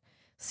look.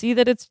 See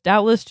that it's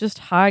doubtless just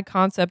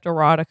high-concept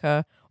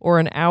erotica, or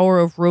an hour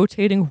of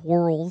rotating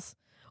whorls,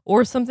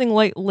 or something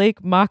like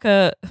Lake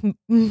Makavajev,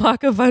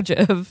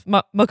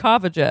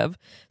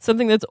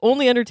 something that's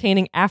only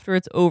entertaining after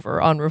it's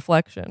over on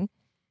reflection.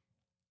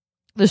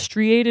 The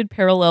striated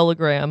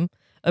parallelogram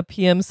of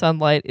PM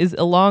sunlight is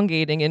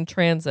elongating in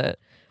transit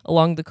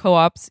along the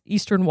co-op's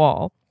eastern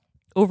wall,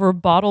 over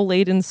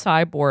bottle-laden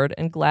sideboard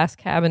and glass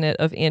cabinet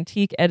of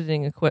antique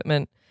editing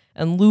equipment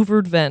and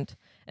louvered vent,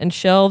 and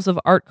shelves of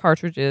art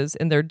cartridges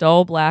in their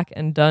dull black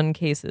and dun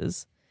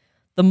cases.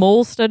 The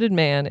mole-studded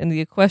man in the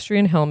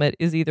equestrian helmet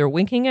is either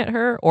winking at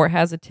her or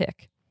has a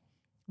tic.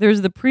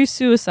 There's the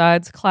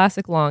pre-suicide's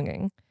classic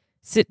longing.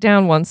 Sit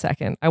down 1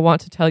 second. I want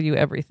to tell you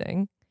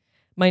everything.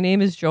 My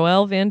name is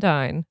Joelle Van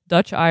Dyne,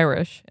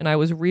 Dutch-Irish, and I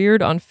was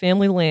reared on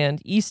family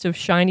land east of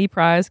Shiny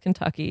Prize,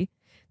 Kentucky,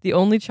 the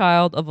only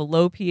child of a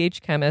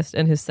low-pH chemist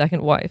and his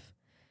second wife.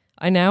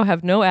 I now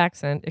have no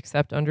accent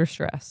except under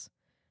stress.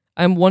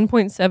 I'm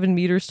 1.7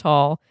 meters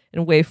tall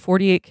and weigh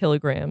 48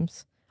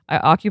 kilograms. I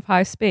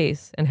occupy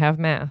space and have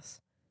mass.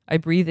 I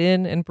breathe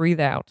in and breathe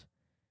out.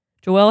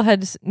 Joelle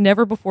had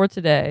never before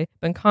today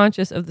been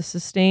conscious of the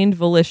sustained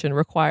volition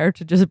required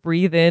to just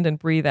breathe in and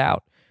breathe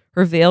out,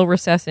 her veil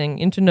recessing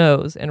into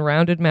nose and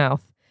rounded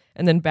mouth,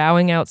 and then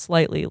bowing out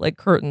slightly like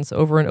curtains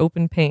over an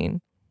open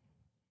pane.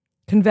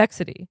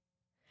 Convexity.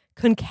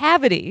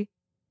 Concavity.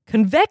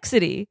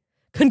 Convexity.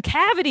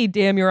 Concavity,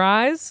 damn your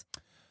eyes.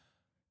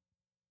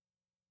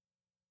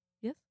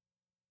 Yes?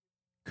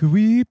 Could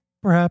we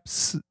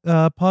perhaps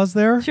pause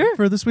there Sure.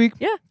 for this week?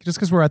 Yeah. Just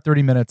because we're at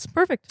 30 minutes.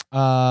 Perfect.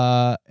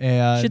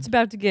 And Shit's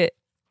about to get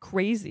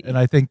crazy. And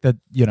I think that,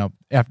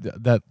 after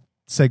that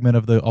segment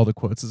of all the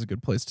quotes is a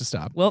good place to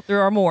stop. Well,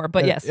 there are more,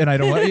 but yes. And I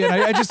don't want,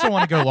 I just don't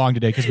want to go long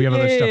today because we have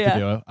other stuff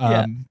to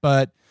do.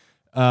 But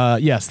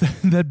yes,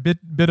 that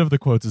bit of the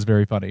quotes is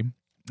very funny.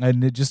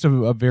 And it just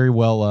a very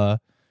well,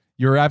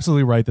 you're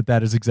absolutely right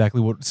that is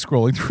exactly what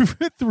scrolling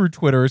through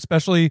Twitter,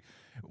 especially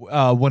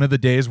one of the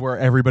days where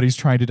everybody's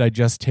trying to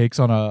digest takes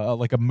on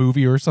a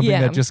movie or something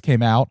that just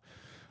came out.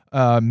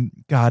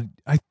 God,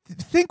 I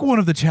think one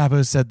of the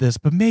chavos said this,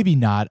 but maybe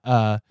not.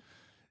 I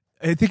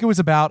think it was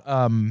about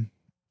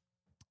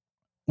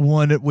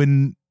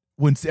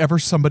whenever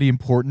somebody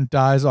important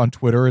dies on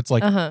Twitter, it's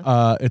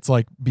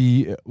like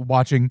be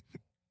watching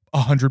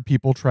 100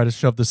 people try to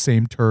shove the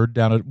same turd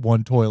down at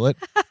one toilet,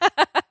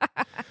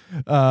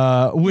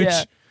 which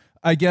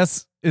I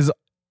guess is.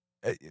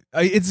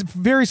 It's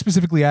very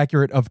specifically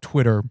accurate of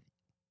Twitter,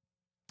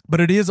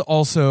 but it is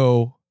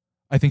also,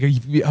 I think,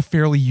 a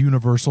fairly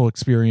universal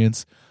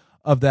experience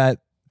of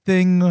that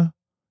thing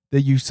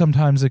that you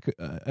sometimes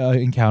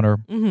encounter,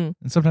 and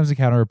sometimes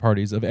encounter at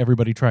parties, of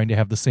everybody trying to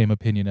have the same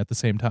opinion at the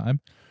same time.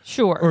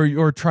 Sure.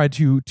 Or try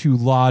to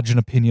lodge an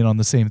opinion on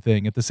the same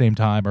thing at the same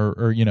time,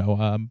 or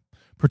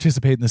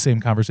participate in the same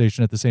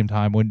conversation at the same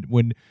time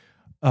when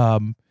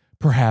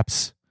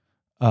perhaps.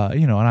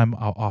 And I'm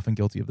often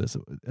guilty of this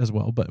as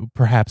well, but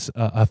perhaps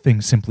a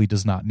thing simply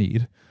does not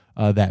need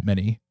that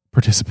many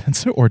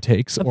participants or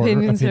takes or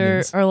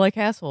opinions. Are like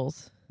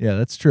assholes. Yeah,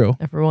 that's true.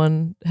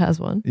 Everyone has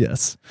one.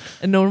 Yes.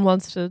 And no one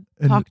wants to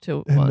talk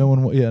to and one. No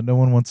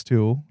one wants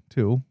to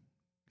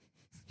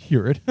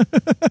hear it.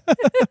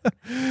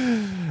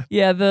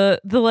 Yeah,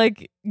 the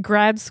like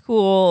grad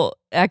school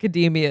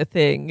academia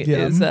thing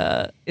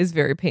is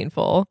very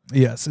painful.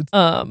 Yes.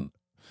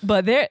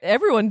 But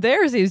everyone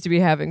there seems to be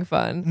having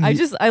fun.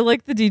 I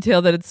like the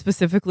detail that it's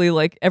specifically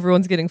like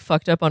everyone's getting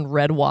fucked up on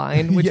red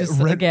wine, which is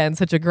again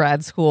such a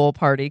grad school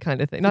party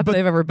kind of thing. Not that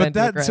they've ever been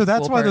to a grad school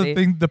that's why party.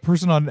 the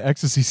person on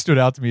ecstasy stood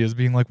out to me as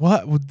being like,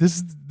 what? Well,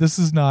 this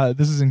is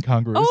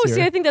incongruous. Oh, here.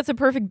 see, I think that's a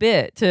perfect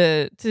bit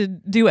to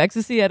do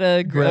ecstasy at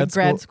a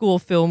grad school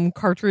film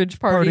cartridge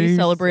party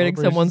celebrating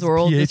someone's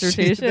oral PhD.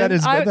 dissertation. That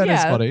is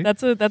funny.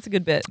 That's a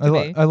good bit.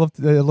 I love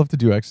to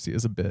do ecstasy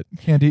as a bit.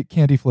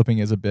 Candy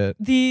flipping as a bit.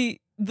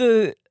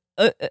 The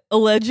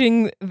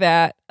alleging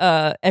that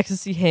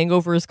ecstasy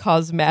hangovers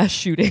cause mass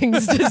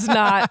shootings does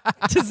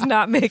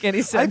not make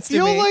any sense.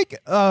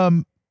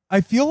 I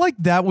feel like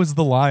that was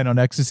the line on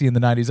ecstasy in the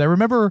 90s. I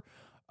remember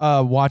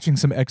watching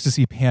some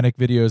ecstasy panic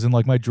videos in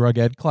like my drug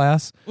ed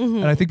class,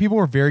 and I think people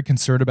were very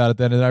concerned about it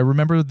then. And I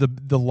remember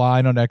the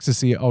line on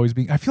ecstasy always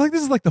being. I feel like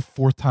this is like the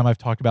fourth time I've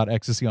talked about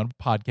ecstasy on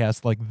a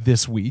podcast like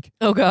this week.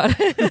 Oh God,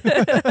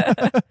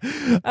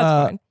 that's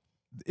fine.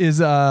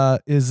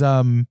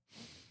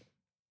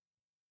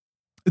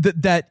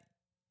 That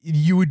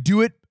you would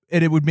do it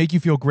and it would make you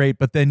feel great,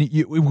 but then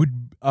it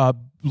would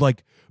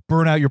like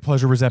burn out your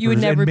pleasure receptors. You would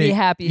never be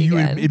happy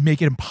again. It'd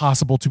make it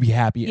impossible to be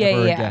happy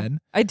ever again.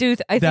 I do.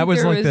 I that think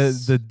was like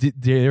the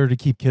dare to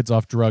keep kids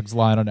off drugs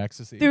line on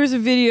ecstasy. There was a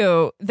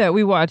video that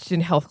we watched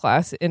in health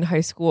class in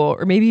high school,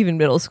 or maybe even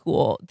middle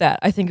school, that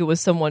I think it was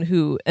someone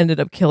who ended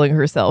up killing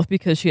herself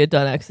because she had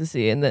done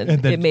ecstasy, and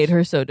then it made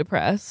her so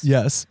depressed.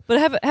 Yes. But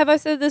have I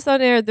said this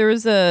on air? There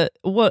was a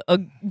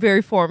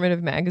very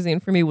formative magazine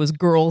for me was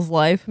Girls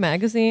Life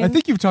magazine. I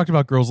think you've talked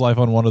about Girls Life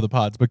on one of the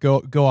pods, but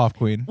go off,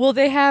 Queen. Well,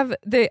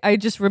 I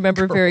just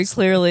remember very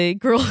clearly.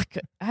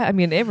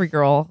 Every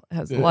girl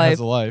has a life. Has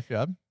a life,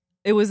 yeah.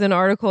 It was an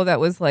article that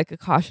was like a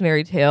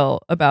cautionary tale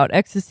about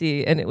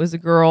ecstasy, and it was a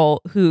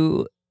girl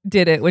who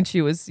did it when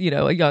she was,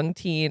 a young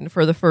teen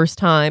for the first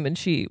time, and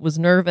she was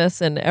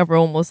nervous, and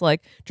everyone was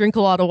like, drink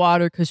a lot of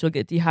water because you'll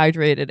get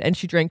dehydrated, and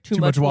she drank too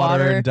much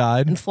water and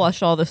died and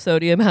flushed all the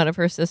sodium out of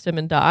her system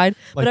and died.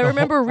 Like, but I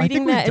remember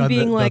reading that and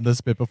being like, done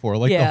this bit before,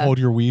 like the hold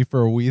your wee for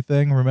a wee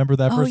thing. Remember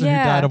that person who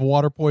died of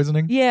water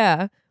poisoning?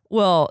 Yeah.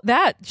 Well,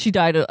 she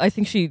died. I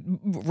think she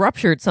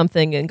ruptured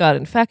something and got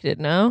infected.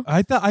 No,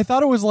 I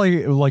thought it was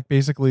like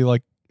basically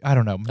like I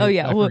don't know. Oh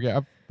yeah,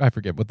 I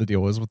forget what the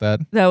deal was with that.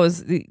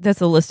 That's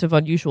a list of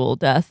unusual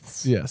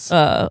deaths. Yes.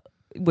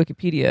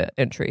 Wikipedia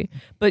entry.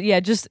 But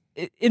yeah, just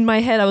in my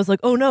head, I was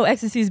like, oh no,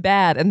 ecstasy's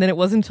bad. And then it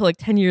wasn't until like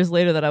 10 years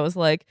later that I was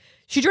like,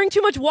 she drank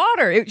too much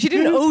water. She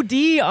didn't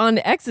OD on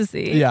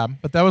ecstasy. Yeah,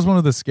 but that was one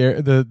of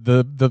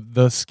the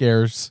the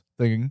scares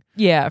thing.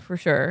 Yeah, for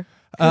sure.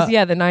 Because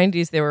the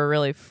 90s, they were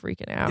really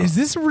freaking out. Is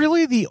this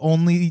really the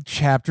only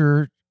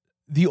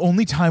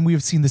time we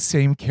have seen the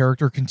same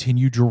character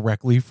continue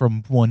directly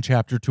from one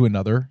chapter to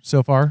another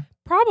so far?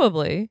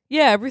 Probably.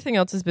 Yeah, everything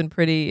else has been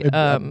pretty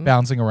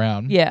bouncing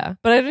around. Yeah,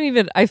 but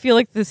I feel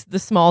like the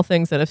small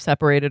things that have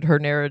separated her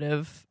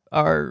narrative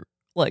are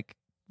like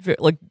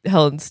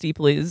Helen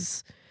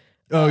Steepley's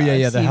the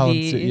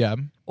CV,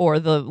 Helen, or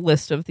the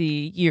list of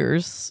the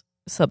years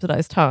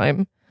subsidized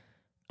time.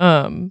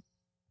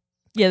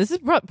 Yeah, this is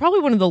probably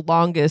one of the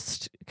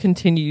longest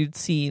continued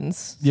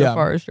scenes so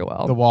far as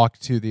Joelle. The walk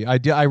to the...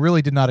 I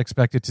really did not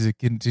expect it to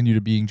continue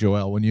to being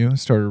Joelle when you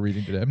started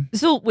reading today.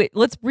 So wait,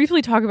 let's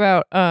briefly talk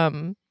about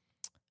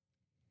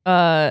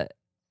the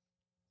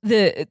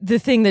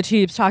thing that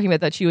she was talking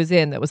about that she was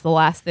in. That was the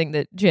last thing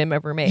that Jim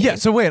ever made. Yeah.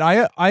 So wait,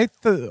 I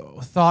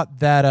thought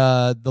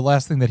that the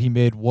last thing that he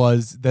made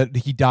was that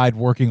he died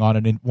working on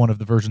it in one of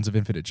the versions of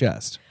Infinite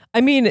Jest.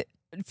 I mean,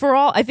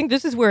 I think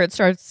this is where it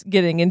starts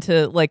getting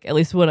into, like, at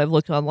least when I've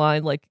looked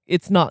online, like,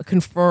 it's not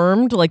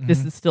confirmed, like,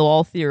 this is still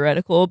all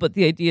theoretical, but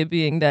the idea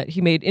being that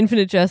he made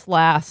Infinite Jest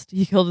last,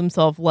 he killed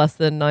himself less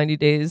than 90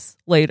 days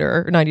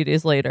later.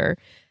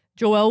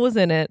 Joelle was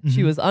in it.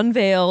 She was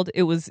unveiled.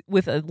 It was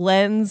with a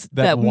lens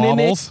that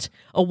mimicked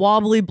a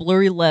wobbly,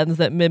 blurry lens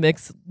that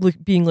mimics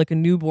being like a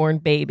newborn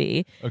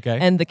baby. Okay.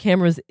 And the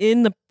camera's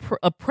in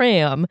a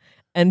pram,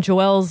 and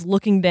Joelle's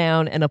looking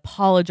down and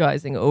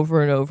apologizing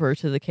over and over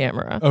to the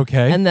camera.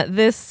 Okay. And that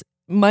this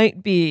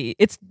might be,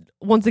 it's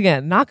once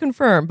again not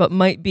confirmed, but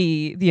might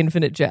be the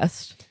Infinite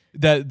Jest.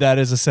 That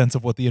is a sense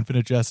of what the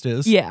Infinite Jest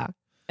is. Yeah.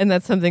 And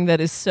that's something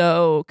that is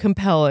so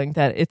compelling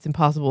that it's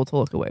impossible to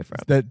look away from.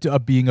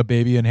 That being a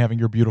baby and having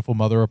your beautiful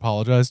mother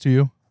apologize to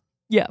you.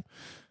 Yeah.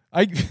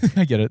 I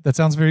get it. That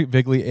sounds very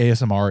vaguely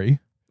ASMR-y.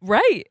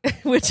 Right,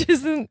 which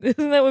isn't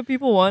that what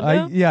people want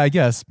now? I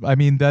guess. I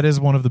mean, that is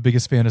one of the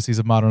biggest fantasies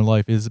of modern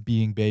life is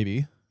being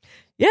baby.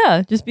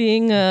 Yeah, just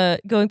being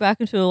going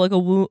back into like a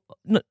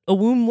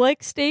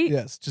womb-like state.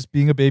 Yes, just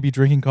being a baby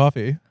drinking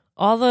coffee.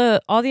 All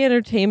the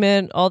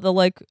entertainment, all the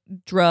like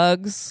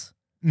drugs.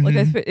 Like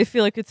I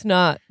feel like it's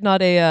not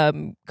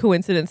a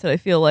coincidence that I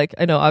feel like,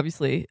 I know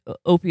obviously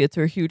opiates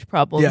are a huge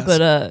problem, yes.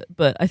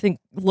 but I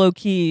think low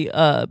key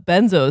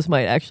benzos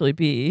might actually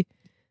be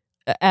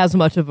as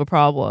much of a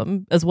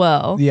problem as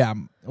well. Yeah.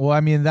 Well,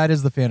 I mean, that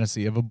is the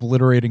fantasy of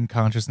obliterating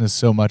consciousness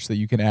so much that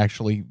you can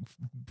actually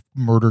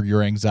murder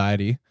your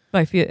anxiety.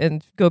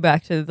 And go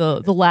back to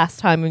the last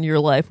time in your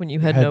life when you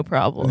had no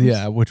problems.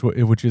 Yeah,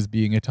 which is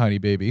being a tiny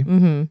baby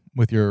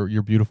with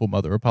your beautiful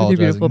mother apologizing. With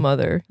your beautiful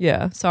mother,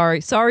 yeah.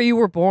 Sorry you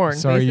were born.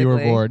 Sorry basically. You were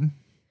born.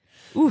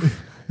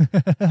 Oof.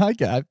 I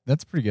get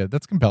that's pretty good.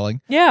 That's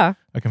compelling. Yeah,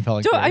 a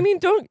compelling.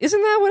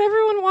 Isn't that what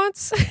everyone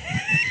wants?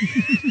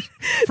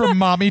 For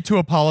mommy to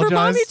apologize. For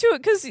mommy to,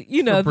 because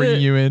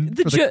bringing you in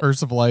for the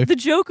curse of life. The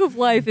joke of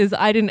life is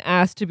I didn't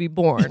ask to be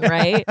born,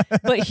 right?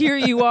 But here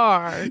you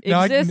are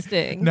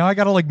existing. Now I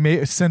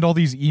gotta send all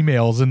these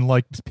emails and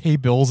like pay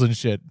bills and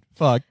shit.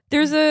 Fuck.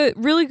 There's a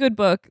really good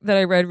book that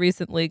I read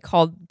recently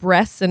called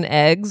Breasts and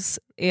Eggs,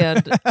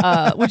 and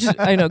which is,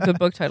 I know, good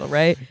book title,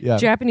 right? Yeah.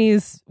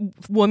 Japanese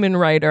woman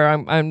writer.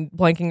 I'm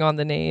blanking on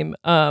the name.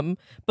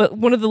 But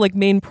one of the like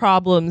main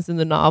problems in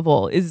the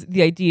novel is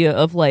the idea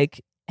of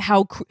like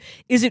how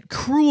is it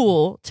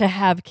cruel to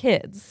have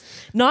kids?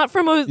 Not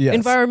from a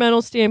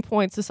environmental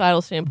standpoint,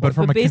 societal standpoint, but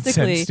from a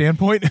consent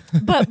standpoint.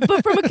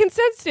 but from a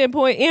consent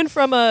standpoint, and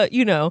from a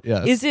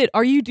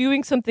are you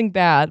doing something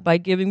bad by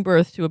giving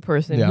birth to a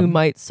person who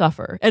might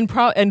suffer and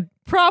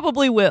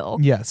probably will?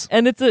 Yes,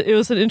 and it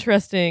was an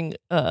interesting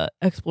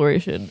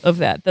exploration of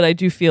that I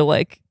do feel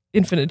like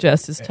Infinite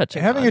Jest is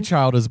touching Having on. a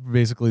child is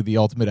basically the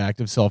ultimate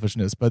act of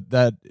selfishness, but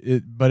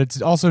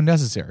it's also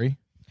necessary,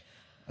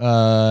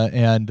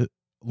 and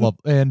love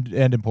and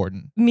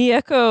important.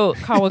 Mieko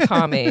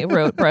Kawakami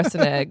wrote Breasts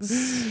and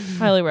Eggs.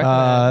 Highly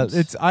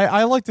recommend.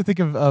 I like to think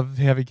of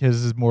having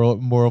kids as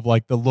more of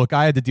like the look.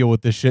 I had to deal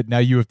with this shit. Now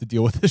you have to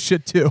deal with this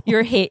shit too.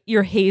 Your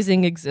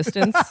hazing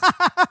existence.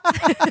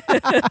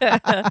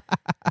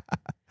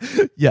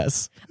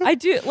 Yes, I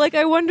do. Like,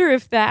 I wonder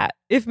if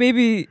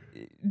maybe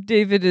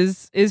David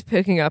is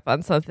picking up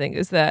on something,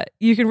 is that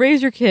you can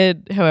raise your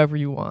kid however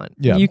you want.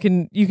 Yeah. You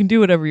can do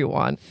whatever you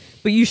want,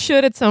 but you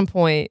should at some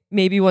point,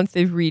 maybe once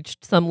they've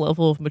reached some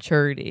level of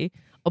maturity,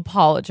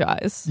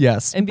 apologize.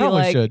 yes, And be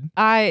probably like, should.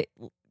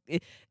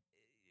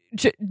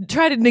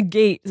 try to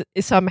negate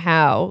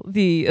somehow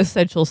the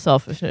essential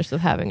selfishness of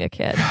having a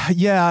kid.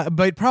 Yeah,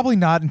 but probably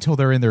not until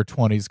they're in their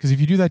 20s, because if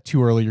you do that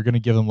too early, you're going to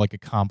give them like a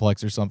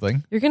complex or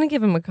something. You're going to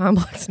give them a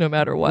complex no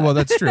matter what. Well,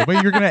 that's true,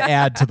 but you're going to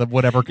add to the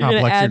whatever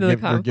complex you're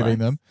complex. giving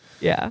them.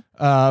 Yeah.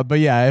 But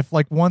yeah, if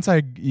like once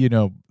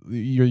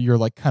you're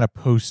like kind of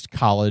post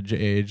college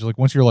age, like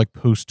once you're like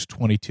post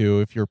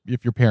 22, if your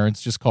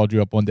parents just called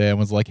you up one day and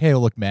was like, "Hey,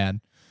 look,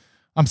 man,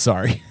 I'm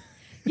sorry."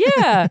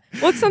 Yeah.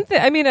 Well, it's something,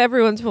 I mean,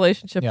 everyone's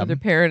relationship Yeah. with their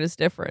parent is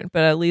different,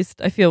 but at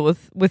least I feel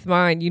with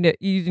mine, you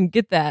didn't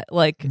get that.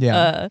 Like,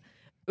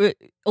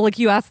 like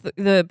you asked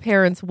the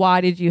parents,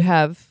 why did you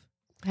have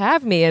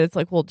me? And it's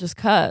like, well, just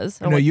cause.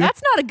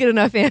 That's not a good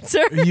enough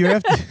answer. you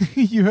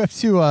have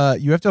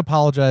to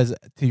apologize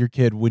to your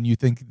kid when you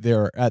think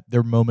they're at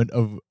their moment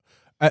of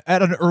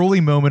at an early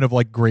moment of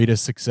like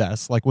greatest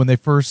success, like when they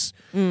first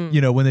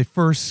when they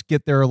first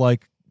get their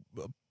like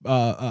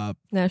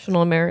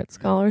National Merit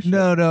Scholarship.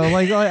 No,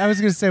 like I was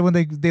gonna say when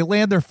they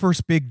land their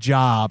first big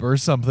job or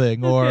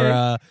something,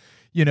 or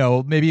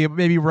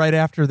maybe right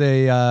after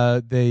they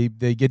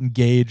get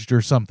engaged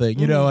or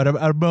something, at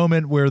a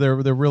moment where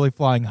they're really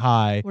flying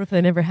high. What if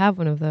they never have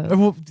one of those?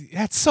 Well,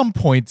 at some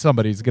point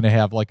somebody's gonna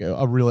have like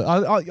a really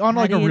on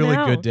like a really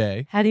good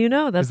day. How do you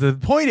know? That's the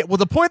point. Well,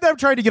 the point that I'm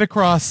trying to get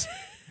across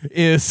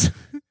is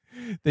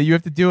that you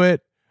have to do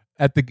it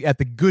at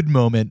the good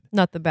moment,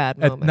 not the bad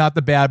moment. Not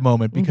the bad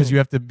moment, because you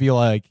have to be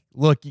like,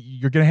 look,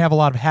 you're going to have a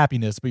lot of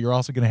happiness, but you're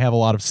also going to have a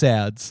lot of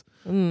sads,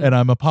 and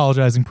I'm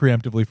apologizing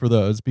preemptively for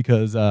those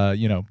because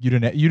you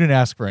didn't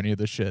ask for any of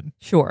this shit.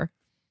 Sure.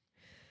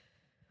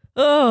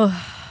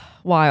 Oh,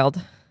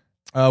 wild.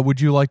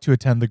 Would you like to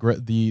attend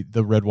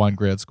the Red Wine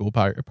Grad School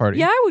party?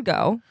 Yeah, I would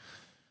go.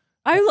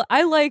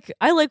 I like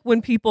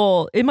when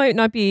people. It might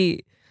not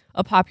be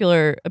a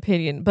popular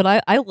opinion, but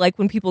I like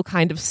when people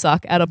kind of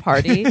suck at a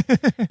party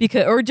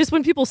or just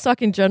when people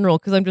suck in general,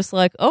 because I'm just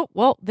like, oh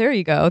well, there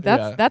you go.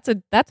 That's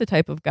a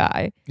type of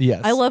guy. Yes,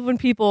 I love when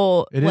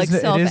people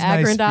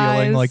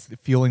self-aggrandize. Nice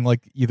feeling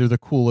like either the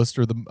coolest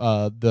or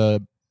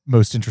the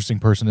most interesting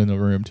person in the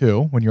room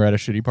too when you're at a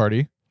shitty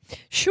party.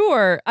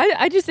 Sure.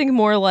 I just think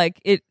more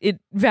like it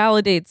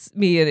validates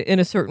me in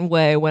a certain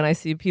way when I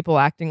see people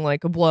acting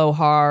like a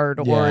blowhard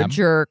or a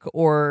jerk,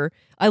 or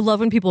I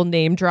love when people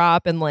name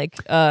drop and like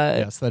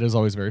yes, that is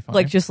always very funny.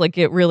 Like just like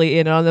get really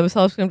in on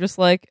themselves. I'm just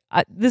like,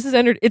 this is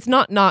it's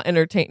not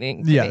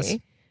entertaining to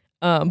me.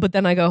 But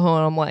then I go home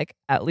and I'm like,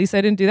 at least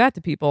I didn't do that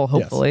to people,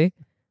 hopefully.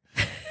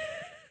 Yes.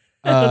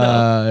 I don't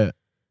know.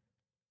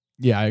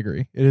 Yeah, I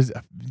agree. It is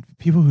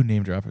people who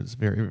name drop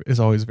is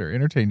always very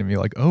entertaining to me.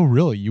 Like, oh,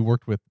 really? You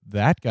worked with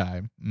that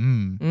guy?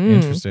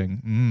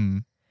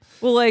 Interesting.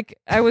 Well, like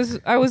I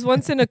was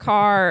once in a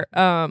car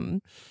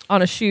on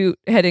a shoot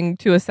heading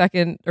to a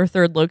second or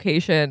third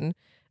location,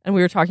 and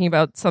we were talking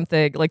about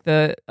something like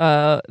the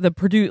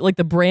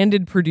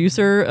branded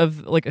producer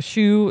of like a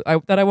shoe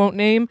that I won't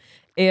name,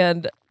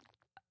 and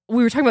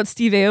we were talking about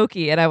Steve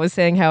Aoki, and I was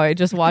saying how I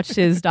just watched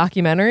his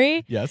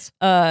documentary. Yes.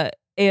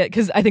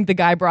 Because I think the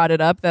guy brought it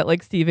up that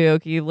like Steve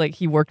Aoki, like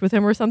he worked with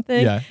him or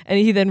something, and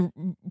he then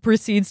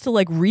proceeds to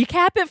like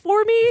recap it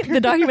for me, the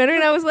documentary,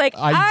 and I was like,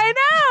 I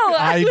know,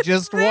 I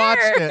just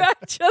watched it. I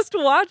just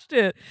watched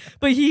it,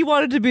 but he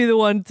wanted to be the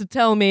one to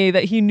tell me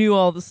that he knew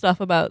all the stuff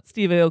about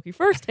Steve Aoki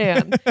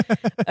firsthand,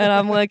 and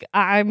I'm like,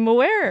 I'm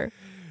aware.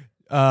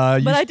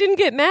 But I didn't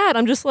get mad.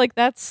 I'm just like,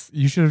 that's.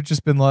 You should have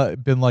just been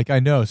like, I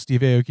know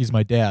Steve Aoki's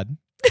my dad.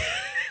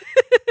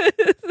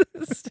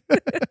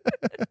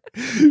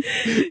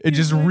 It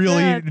just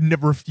really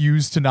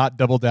refused to not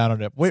double down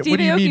on it. Wait, Steve what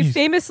do you Aoki mean?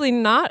 Famously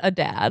not a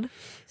dad.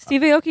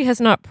 Steve Aoki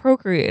has not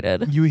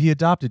procreated. He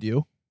adopted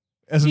you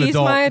as an He's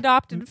adult. my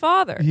adopted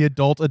father. He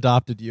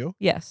adopted you.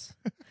 Yes,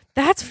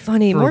 that's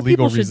funny. More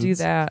people should do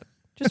that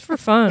just for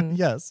fun.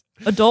 Yes,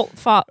 adult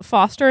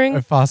fostering.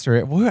 Foster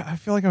it. Well, I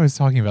feel like I was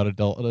talking about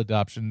adult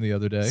adoption the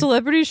other day.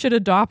 Celebrities should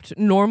adopt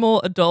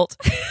normal adult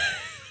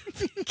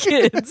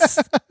kids.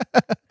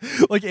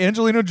 Like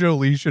Angelina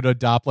Jolie should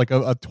adopt like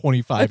a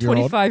 25-year-old.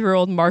 A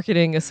 25-year-old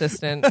marketing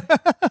assistant.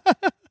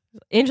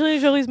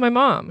 Angelina Jolie's my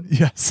mom.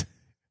 Yes.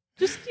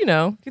 Just,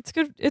 it's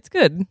good. It's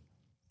good.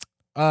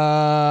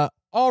 All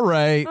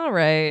right.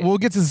 We'll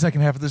get to the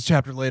second half of this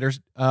chapter later.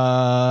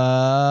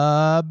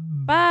 Bye.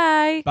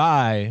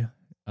 Bye.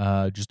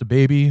 Just a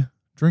baby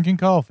drinking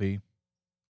coffee.